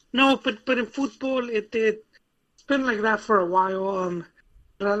 No, but in football, it's been like that for a while.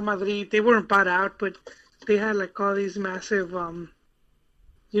 Real Madrid, they weren't bought out, but they had like all these massive,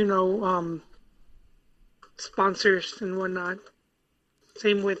 sponsors and whatnot.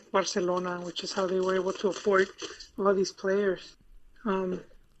 Same with Barcelona, which is how they were able to afford all these players.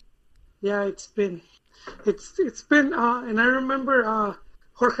 Yeah, it's been, and I remember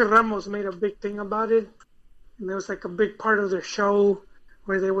Jorge Ramos made a big thing about it, and there was like a big part of their show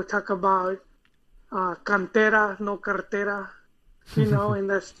where they would talk about cantera, no cartera, you know, and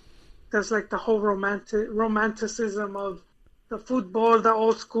that's like the whole romanticism of the football, the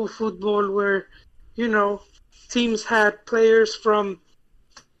old school football, where, you know, teams had players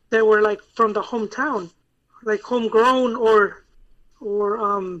that were like from the hometown, like homegrown or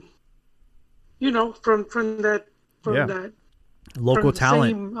you know, from that local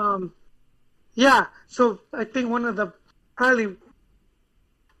talent. Same, yeah. So I think one of probably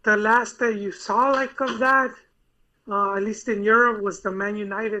the last that you saw like of that, at least in Europe, was the Man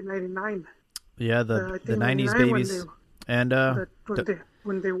United '99. Yeah, the 90s babies.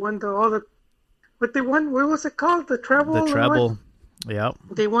 When they won what was it called? The treble? The treble. Yep.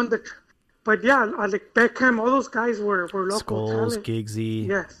 They won but yeah, like Beckham, all those guys were local Scholes, talent. Giggsy.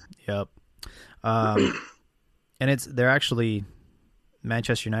 Yes. Yep. And they're actually,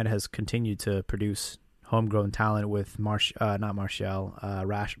 Manchester United has continued to produce homegrown talent with Marcus Rashford,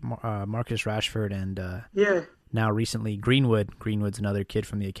 and now recently Greenwood. Greenwood's another kid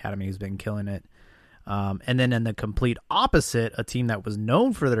from the academy who's been killing it. And then in the complete opposite, a team that was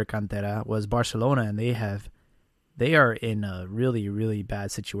known for their cantera was Barcelona, and they are in a really, really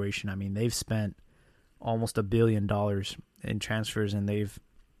bad situation. I mean, they've spent almost $1 billion in transfers, and they've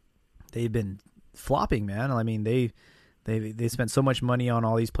been flopping, man. I mean, they spent so much money on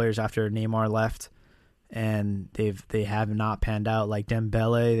all these players after Neymar left, and they have not panned out. Like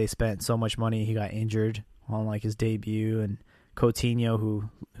Dembele, they spent so much money, he got injured on like his debut, and Coutinho,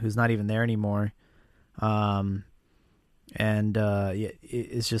 who's not even there anymore.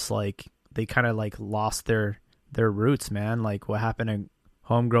 It's just like they kind of like lost their roots, man. Like what happened to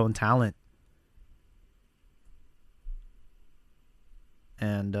homegrown talent?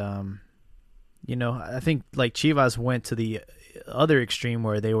 And I think like Chivas went to the other extreme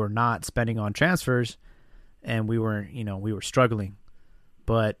where they were not spending on transfers, and we were struggling.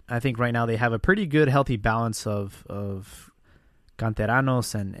 But I think right now they have a pretty good, healthy balance of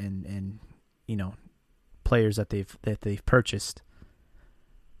canteranos and players that they've purchased.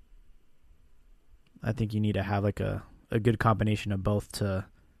 I think you need to have like a good combination of both to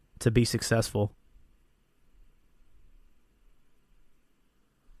be successful.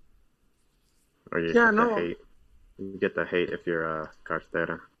 Or you get the hate if you're a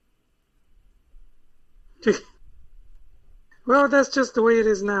Cartera. Well, that's just the way it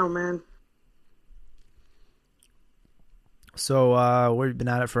is now, man. So we've been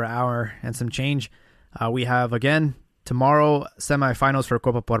at it for an hour and some change. We have, again, tomorrow, semifinals for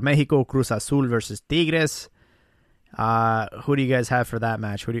Copa por Mexico, Cruz Azul versus Tigres. Who do you guys have for that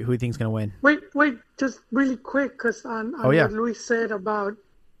match? Who do you think is going to win? Wait, just really quick, because on what Luis said about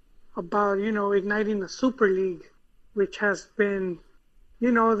igniting the Super League, which has been,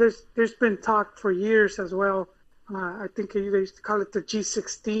 there's been talk for years as well. I think they used to call it the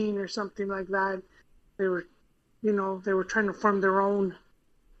G16 or something like that. They were trying to form their own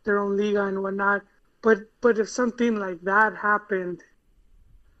liga and whatnot. But if something like that happened,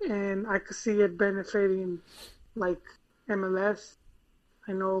 and I could see it benefiting like MLS,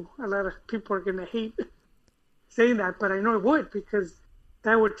 I know a lot of people are gonna hate saying that, but I know it would, because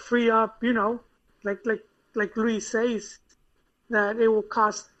that would free up, like Luis says, that it will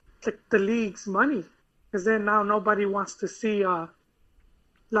cost the leagues money, because then now nobody wants to see La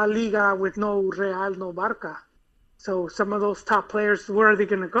Liga with no Real, no Barca. So some of those top players, where are they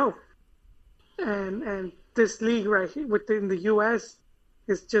going to go? And this league right here within the U.S.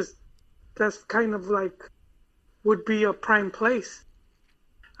 is just, that's kind of like, would be a prime place.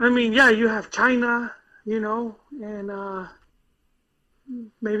 I mean, yeah, you have China, and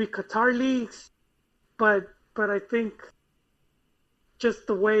maybe Qatar leagues, but I think just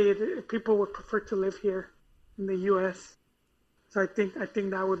the way people would prefer to live here in the U.S. So I think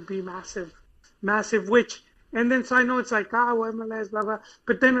that would be massive, which, and then so I know it's like, MLS, blah, blah.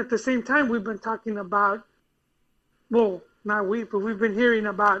 But then at the same time, we've been talking about, well, not we, but we've been hearing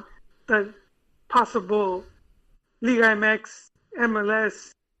about the possible Liga MX,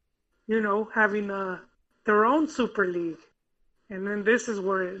 MLS, having their own Super League. And then this is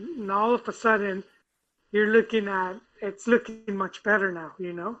where all of a sudden you're looking at, it's looking much better now,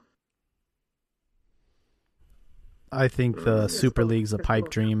 I think the Super League's a pipe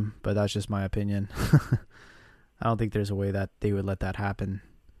dream, but that's just my opinion. I don't think there's a way that they would let that happen.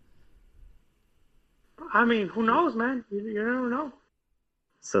 I mean, who knows, man? You never know.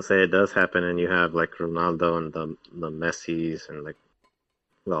 So say it does happen, and you have like Ronaldo and the Messis, and like,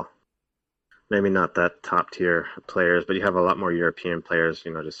 well, maybe not that top tier players, but you have a lot more European players,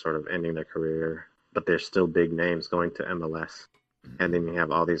 just sort of ending their career, but they're still big names going to MLS. And then you have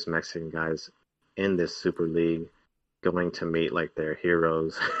all these Mexican guys in this Super League going to meet like their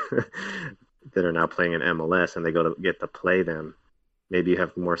heroes that are now playing in MLS, and they get to play them. Maybe you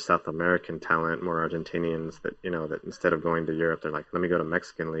have more South American talent, more Argentinians that, that instead of going to Europe, they're like, let me go to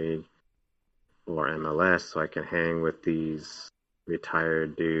Mexican League or MLS so I can hang with these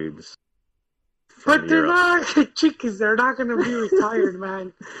retired dudes. But they're not chickies. They're not going to be retired,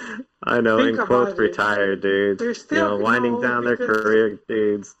 man. I know, in quotes, retired dudes. They're still winding down their career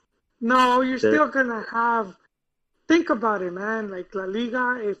dudes. No, you're still going to have. Think about it, man. Like La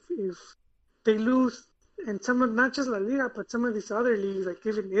Liga, if they lose, and not just La Liga, but some of these other leagues, like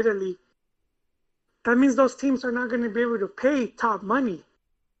even Italy, that means those teams are not going to be able to pay top money.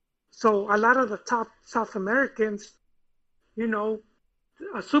 So a lot of the top South Americans,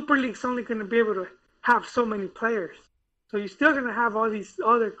 a Super League's only going to be able to have so many players. So you're still going to have all these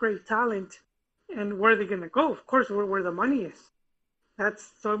other great talent, and where are they going to go? Of course, where the money is.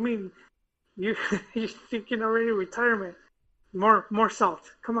 So I mean, you're thinking already retirement. More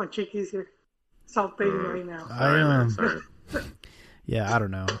salt. Come on, chickies here. Salt baiting right now. Sorry. Yeah, I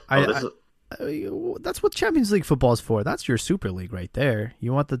don't know. That's what Champions League football is for. That's your Super League right there.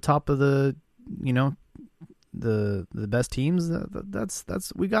 You want the top of the, the best teams.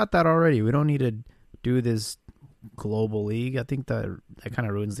 That's we got that already. We don't need to do this global league. I think that kind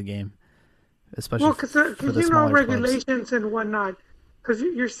of ruins the game, especially because for the smaller regulations clubs. and whatnot. because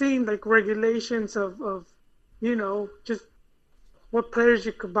you're seeing like regulations of just what players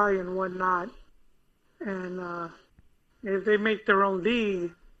you could buy and what not. And if they make their own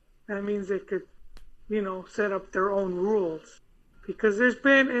league, that means they could, set up their own rules. Because there's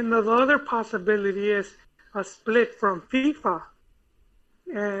been, and the other possibility is a split from FIFA.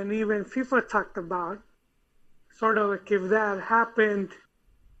 And even FIFA talked about sort of like if that happened,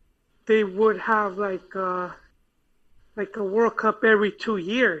 they would have like a World Cup every 2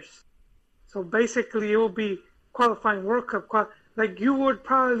 years. So basically it will be qualifying World Cup. Like you would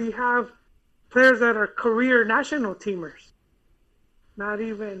probably have players that are career national teamers. Not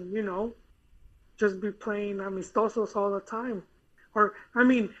even, just be playing amistosos all the time. Or,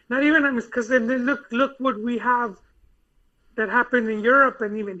 not even because then look what we have that happened in Europe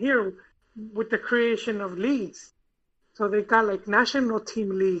and even here with the creation of leagues. So they got like national team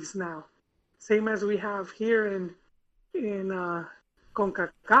leagues now, same as we have here in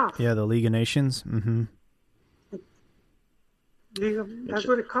CONCACAF. Yeah, the League of Nations. Mm-hmm. That's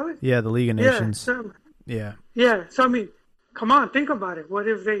what they call it? Yeah, the League of Nations. Yeah. Yeah, so come on, think about it. What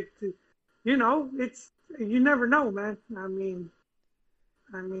if they, it's, you never know, man.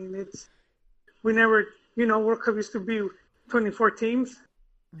 We never, World Cup used to be 24 teams,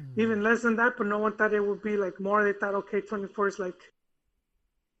 even less than that, but no one thought it would be like more. They thought, okay, 24 is like,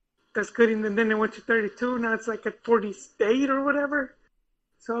 that's good. And then they went to 32. Now it's like at 48 or whatever.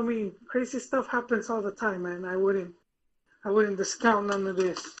 So, crazy stuff happens all the time, man. I wouldn't discount none of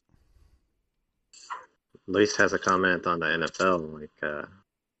this. Luis has a comment on the NFL, like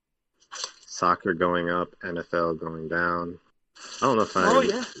soccer going up, NFL going down. I don't know if I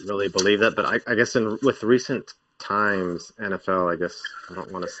really believe that, but I guess with recent times, NFL, I guess I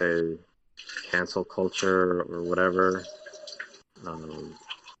don't want to say cancel culture or whatever.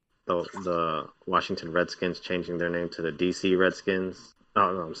 The Washington Redskins changing their name to the DC Redskins.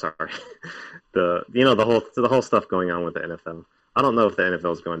 Oh no, I'm sorry. The whole stuff going on with the NFL. I don't know if the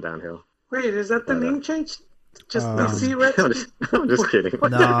NFL is going downhill. Wait, is that the name change? Just DC Redskins? I'm just kidding.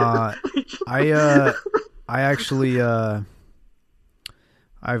 Nah, I actually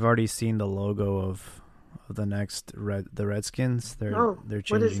I've already seen the logo of the next the Redskins. They're changing.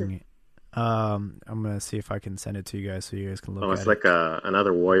 What is it? I'm gonna see if I can send it to you guys so you guys can look at it. It's like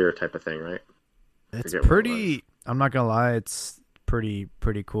another warrior type of thing, right? It's pretty. I'm not gonna lie, it's pretty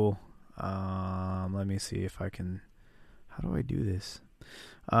cool. Let me see if I can. How do I do this?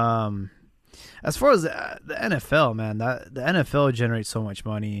 As far as the NFL, man, the NFL generates so much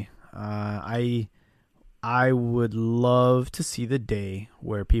money. I would love to see the day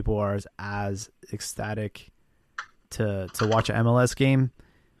where people are as ecstatic to watch an MLS game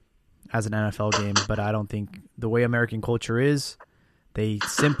as an NFL game, but I don't think the way American culture is, they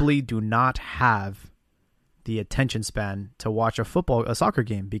simply do not have the attention span to watch a soccer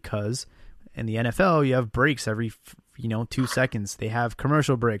game, because in the NFL you have breaks every 2 seconds. They have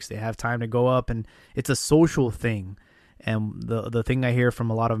commercial breaks. They have time to go up, and it's a social thing. And the thing I hear from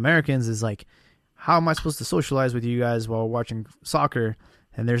a lot of Americans is like, how am I supposed to socialize with you guys while watching soccer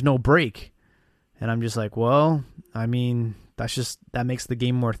and there's no break? And I'm just like, well, that makes the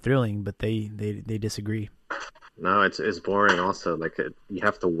game more thrilling, but they disagree. No, it's boring also. Like you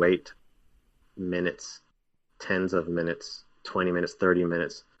have to wait minutes, tens of minutes, 20 minutes, 30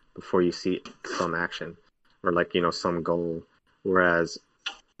 minutes before you see some action or some goal. Whereas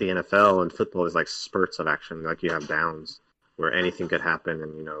the NFL and football is like spurts of action. Like you have downs where anything could happen,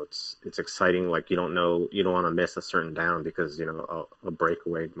 and it's exciting. Like you don't want to miss a certain down because a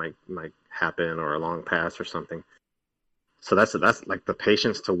breakaway might happen or a long pass or something. So that's like the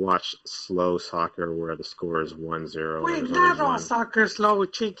patience to watch slow soccer where the score is 1-0. Wait, not all soccer slow,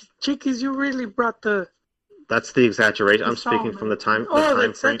 Cheekies. You really brought the. That's the exaggeration. I'm speaking from the time. Oh, the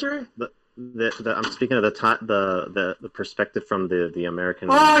exaggeration. I'm speaking of the perspective from the American.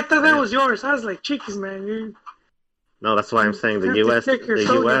 Oh, I thought that was yours. I was like, Cheekies, man. No, that's why I'm saying the U.S.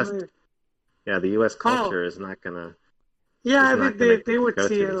 Yeah, the U.S. culture is not gonna. Yeah, they would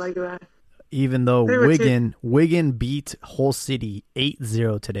see it like that. Even though Wigan beat Hull City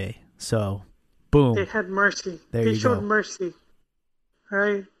 8-0 today, so boom. They had mercy. They showed mercy,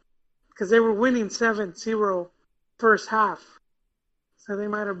 right? Because they were winning 7-0 first half, so they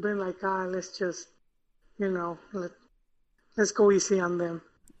might have been like, let's just, let's go easy on them.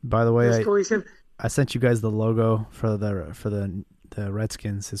 By the way, I sent you guys the logo for the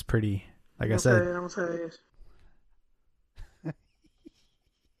Redskins. It's pretty. Like I said.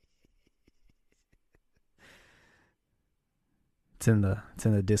 It's in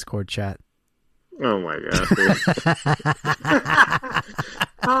the Discord chat. Oh my god.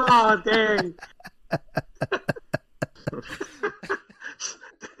 Oh dang.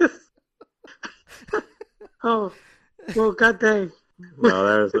 Well, god dang.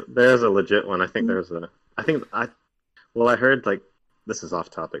 No, there's a legit one. I think there's a. I think I. Well, I heard like this is off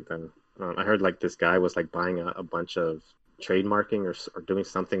topic. Then I heard like this guy was like buying a bunch of trademarking or doing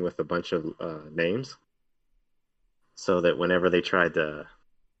something with a bunch of names, so that whenever they tried to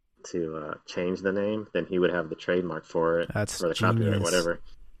change the name, then he would have the trademark for it, That's or the genius. copyright, whatever,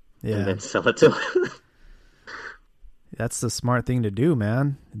 Yeah, and then sell it to him. that's the smart thing to do,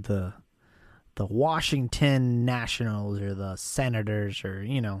 man. The Washington Nationals or the Senators, or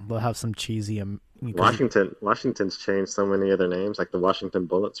they'll have some cheesy. Washington's changed so many other names, like the Washington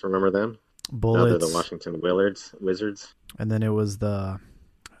Bullets. Remember them? Now they're the Washington Wizards. And then it was the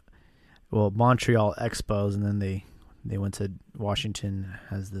Montreal Expos, and then they went to Washington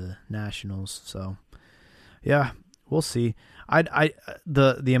as the Nationals. So yeah, we'll see.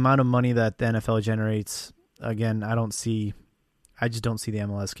 The amount of money that the NFL generates, again, I just don't see the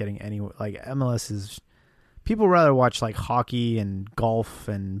MLS getting anywhere. Like MLS is, people rather watch like hockey and golf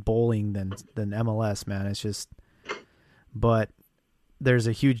and bowling than MLS, man. It's just, but there's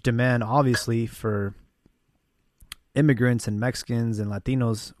a huge demand, obviously, for immigrants and Mexicans and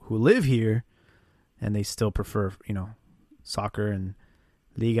Latinos who live here, and they still prefer, soccer, and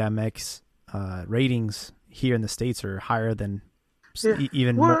Liga MX ratings here in the States are higher than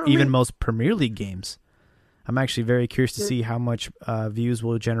even most Premier League games. I'm actually very curious to see how much views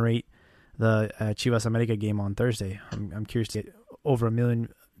will generate the Chivas America game on Thursday. I'm curious to get over 1 million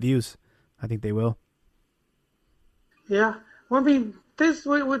views. I think they will. Yeah. Well, I mean, this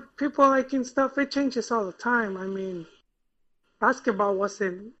with people liking stuff, it changes all the time. I mean, basketball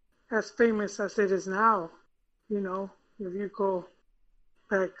wasn't as famous as it is now. If you go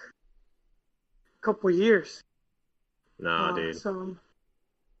back a couple years. No, dude.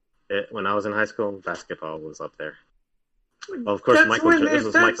 When I was in high school, basketball was up there. Oh, of course, Michael.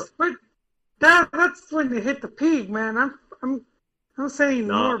 That's when they hit the peak, man. I'm saying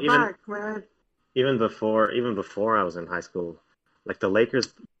back, man. Even before I was in high school, like the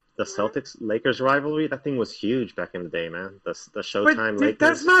Lakers rivalry, that thing was huge back in the day, man. The Showtime Lakers.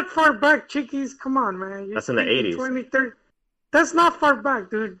 That's not far back, Chickies. Come on, man. That's in the 80s. 20, 30. That's not far back,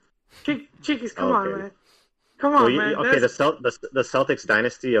 dude. Chickies, come on, man. Come on, man. Okay, the Celtics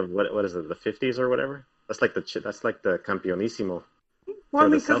dynasty of what is it, the 50s or whatever? That's like the Campeonissimo. Well, I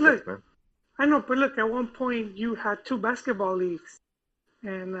mean, because look, man. I know, but look, at one point you had 2 basketball leagues,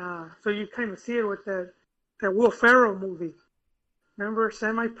 and so you kind of see it with that Will Ferrell movie. Remember,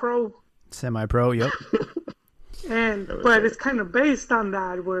 Semi-Pro? Semi-Pro, yep. But it's kind of based on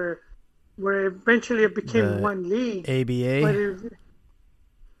that, where eventually it became one league. ABA.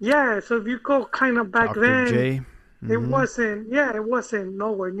 Yeah, so if you go kind of back Dr. then, J. It wasn't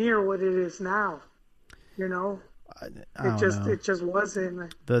nowhere near what it is now. It just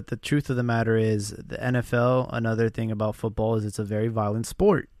wasn't. The truth of the matter is, the NFL, another thing about football is it's a very violent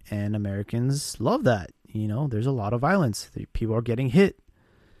sport, and Americans love that. There's a lot of violence. People are getting hit,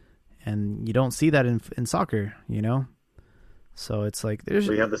 and you don't see that in soccer. So it's like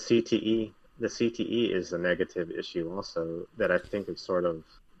we have the CTE. The CTE is a negative issue also that I think has sort of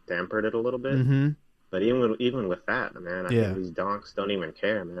dampened it a little bit. Mm-hmm. But even with that, man, I think these donks don't even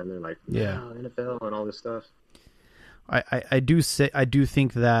care, man. They're like, NFL and all this stuff. I do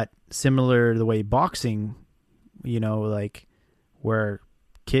think that similar to the way boxing, like where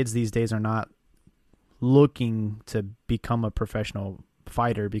kids these days are not looking to become a professional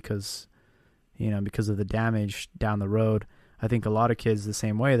fighter because of the damage down the road. I think a lot of kids the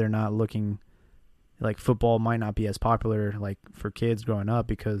same way. They're not looking, like football might not be as popular like for kids growing up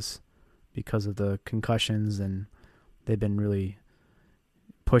because of the concussions, and they've been really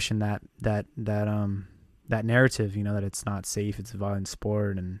pushing that narrative, that it's not safe, it's a violent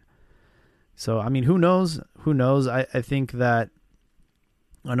sport. And so, I mean, who knows? I think that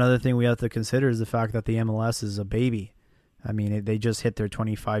another thing we have to consider is the fact that the MLS is a baby. I mean, they just hit their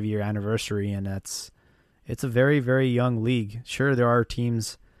 25-year anniversary, and it's a very, very young league. Sure, there are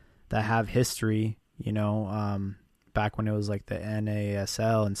teams that have history, back when it was like the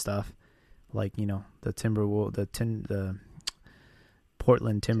NASL and stuff, like, the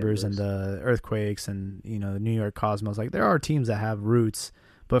Portland Timbers and the Earthquakes and, the New York Cosmos. Like, there are teams that have roots,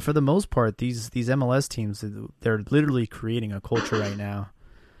 but for the most part, these MLS teams, they're literally creating a culture right now.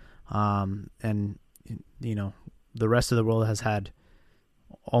 And, the rest of the world has had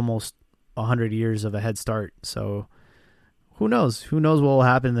almost 100 years of a head start. So who knows what will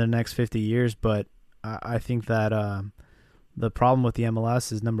happen in the next 50 years. But I think that the problem with the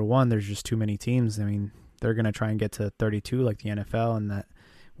MLS is, number one, there's just too many teams. I mean, they're going to try and get to 32 like the NFL, and that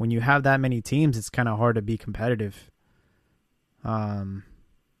when you have that many teams, it's kind of hard to be competitive. But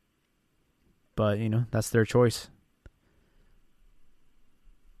that's their choice.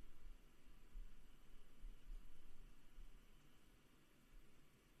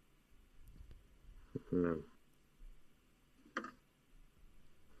 Hmm.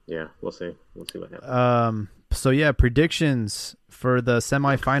 Yeah, we'll see. We'll see what happens. So yeah, predictions for the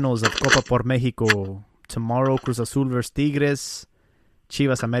semifinals of Copa por Mexico. Tomorrow, Cruz Azul versus Tigres,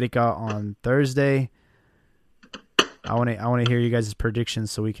 Chivas America on Thursday. I want to hear you guys'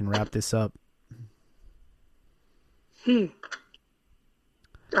 predictions so we can wrap this up. I'm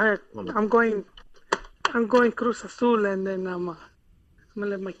going Cruz Azul, and then I'm gonna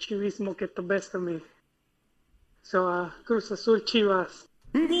let my Chivismo get the best of me. So Cruz Azul Chivas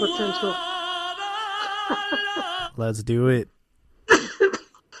potential. Let's do it.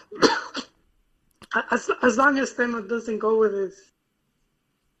 As long as Steno doesn't go with his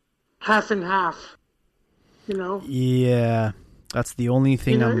half and half, you know. Yeah, that's the only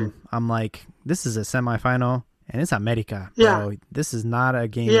thing I'm like. This is a semifinal, and it's America. Bro. Yeah, this is not a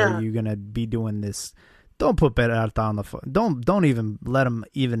game where you're gonna be doing this. Don't put Peralta on the phone. Don't even let him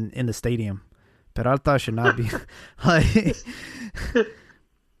even in the stadium. Peralta should not be like.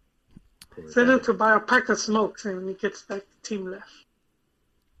 Send him to buy a pack of smokes, and when he gets back, the team left.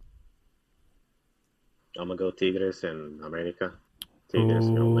 I'm gonna go Tigres and America. Tigres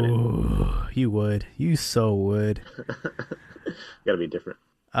gonna win it. You would. You so would. Gotta be different.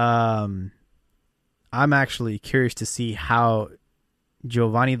 I'm actually curious to see how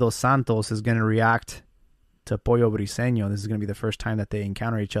Giovanni Dos Santos is gonna react to Pollo Briseño. This is gonna be the first time that they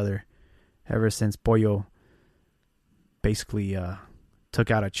encounter each other ever since Pollo basically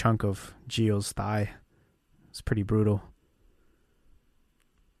took out a chunk of Gio's thigh. It's pretty brutal.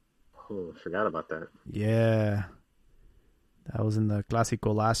 Oh, I forgot about that. Yeah. That was in the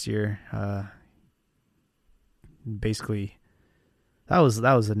Clásico last year. Basically, that was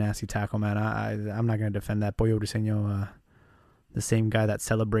a nasty tackle, man. I'm not going to defend that. Pollo Briseño, the same guy that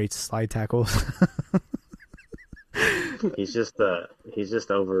celebrates slide tackles. He's just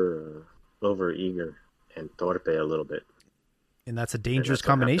over eager and torpe a little bit. And that's a dangerous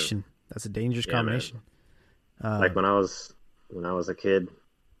combination. That's a dangerous combination. Like when I was a kid,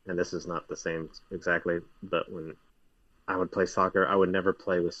 and this is not the same exactly, but when I would play soccer, I would never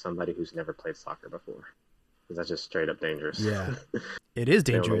play with somebody who's never played soccer before, because that's just straight up dangerous. Yeah, it is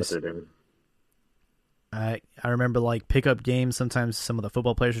dangerous. They don't know what they're doing. I remember like pickup games. Sometimes some of the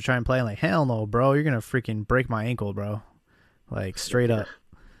football players would try and play. I'm like, hell no, bro! You're gonna freaking break my ankle, bro. Like straight up.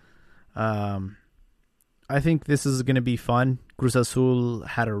 I think this is going to be fun. Cruz Azul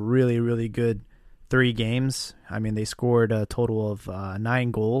had a really, really good 3 games. I mean, they scored a total of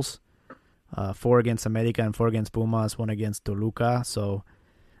 9 goals, 4 against America and 4 against Pumas, 1 against Toluca. So,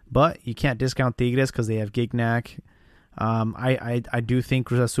 but you can't discount Tigres because they have Gignac. I do think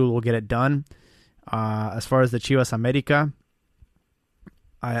Cruz Azul will get it done. As far as the Chivas America,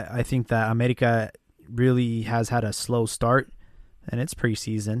 I think that America really has had a slow start, and it's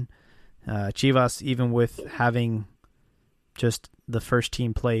preseason. Chivas, even with having just the first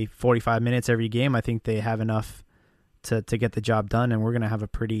team play 45 minutes every game, I think they have enough to get the job done, and we're going to have a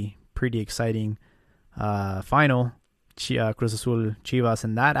pretty exciting final, Cruz Azul Chivas,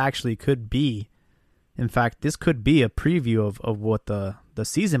 and that actually could be, in fact, this could be a preview of what the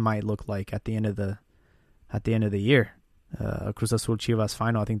season might look like at the end of the year. A Cruz Azul Chivas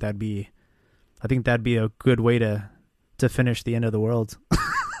final, I think that'd be a good way to finish the end of the world.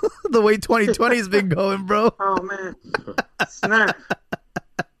 The way 2020 has been going, bro. Oh man, snap.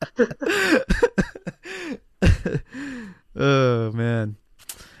 Oh man,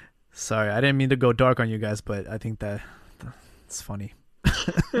 sorry, I didn't mean to go dark on you guys, but I think that's funny.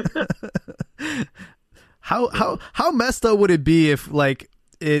 How messed up would it be if like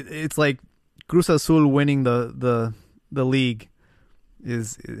it's like Cruz Azul winning the league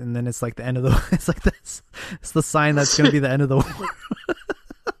is, and then it's like the end of the it's like this, it's the sign that's going to be the end of the war.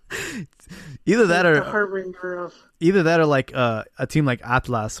 Either that or like a team like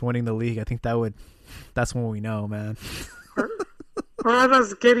Atlas winning the league. I think that's when we know, man. or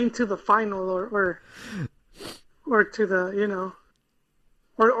Atlas getting to the final, or to the, you know,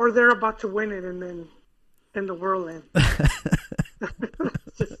 or they're about to win it and then the world ends.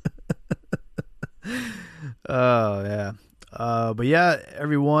 Oh yeah. But yeah,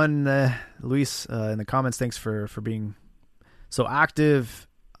 everyone, Luis, in the comments, thanks for being so active.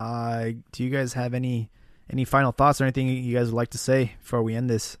 Do you guys have any final thoughts or anything you guys would like to say before we end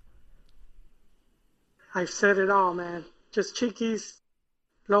this? I've said it all, man. Just Chiquis,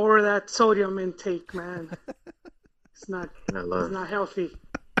 lower that sodium intake, man. It's not healthy.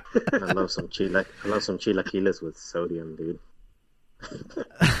 I love some chilaquiles with sodium, dude.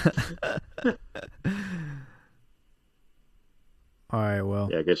 All right, well.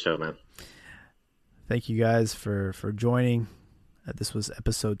 Yeah, good show, man. Thank you guys for joining. This was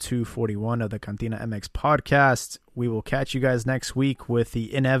episode 241 of the Cantina MX podcast. We will catch you guys next week with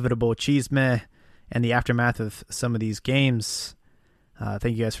the inevitable chisme and the aftermath of some of these games.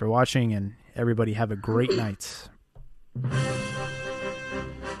 Thank you guys for watching, and everybody have a great night.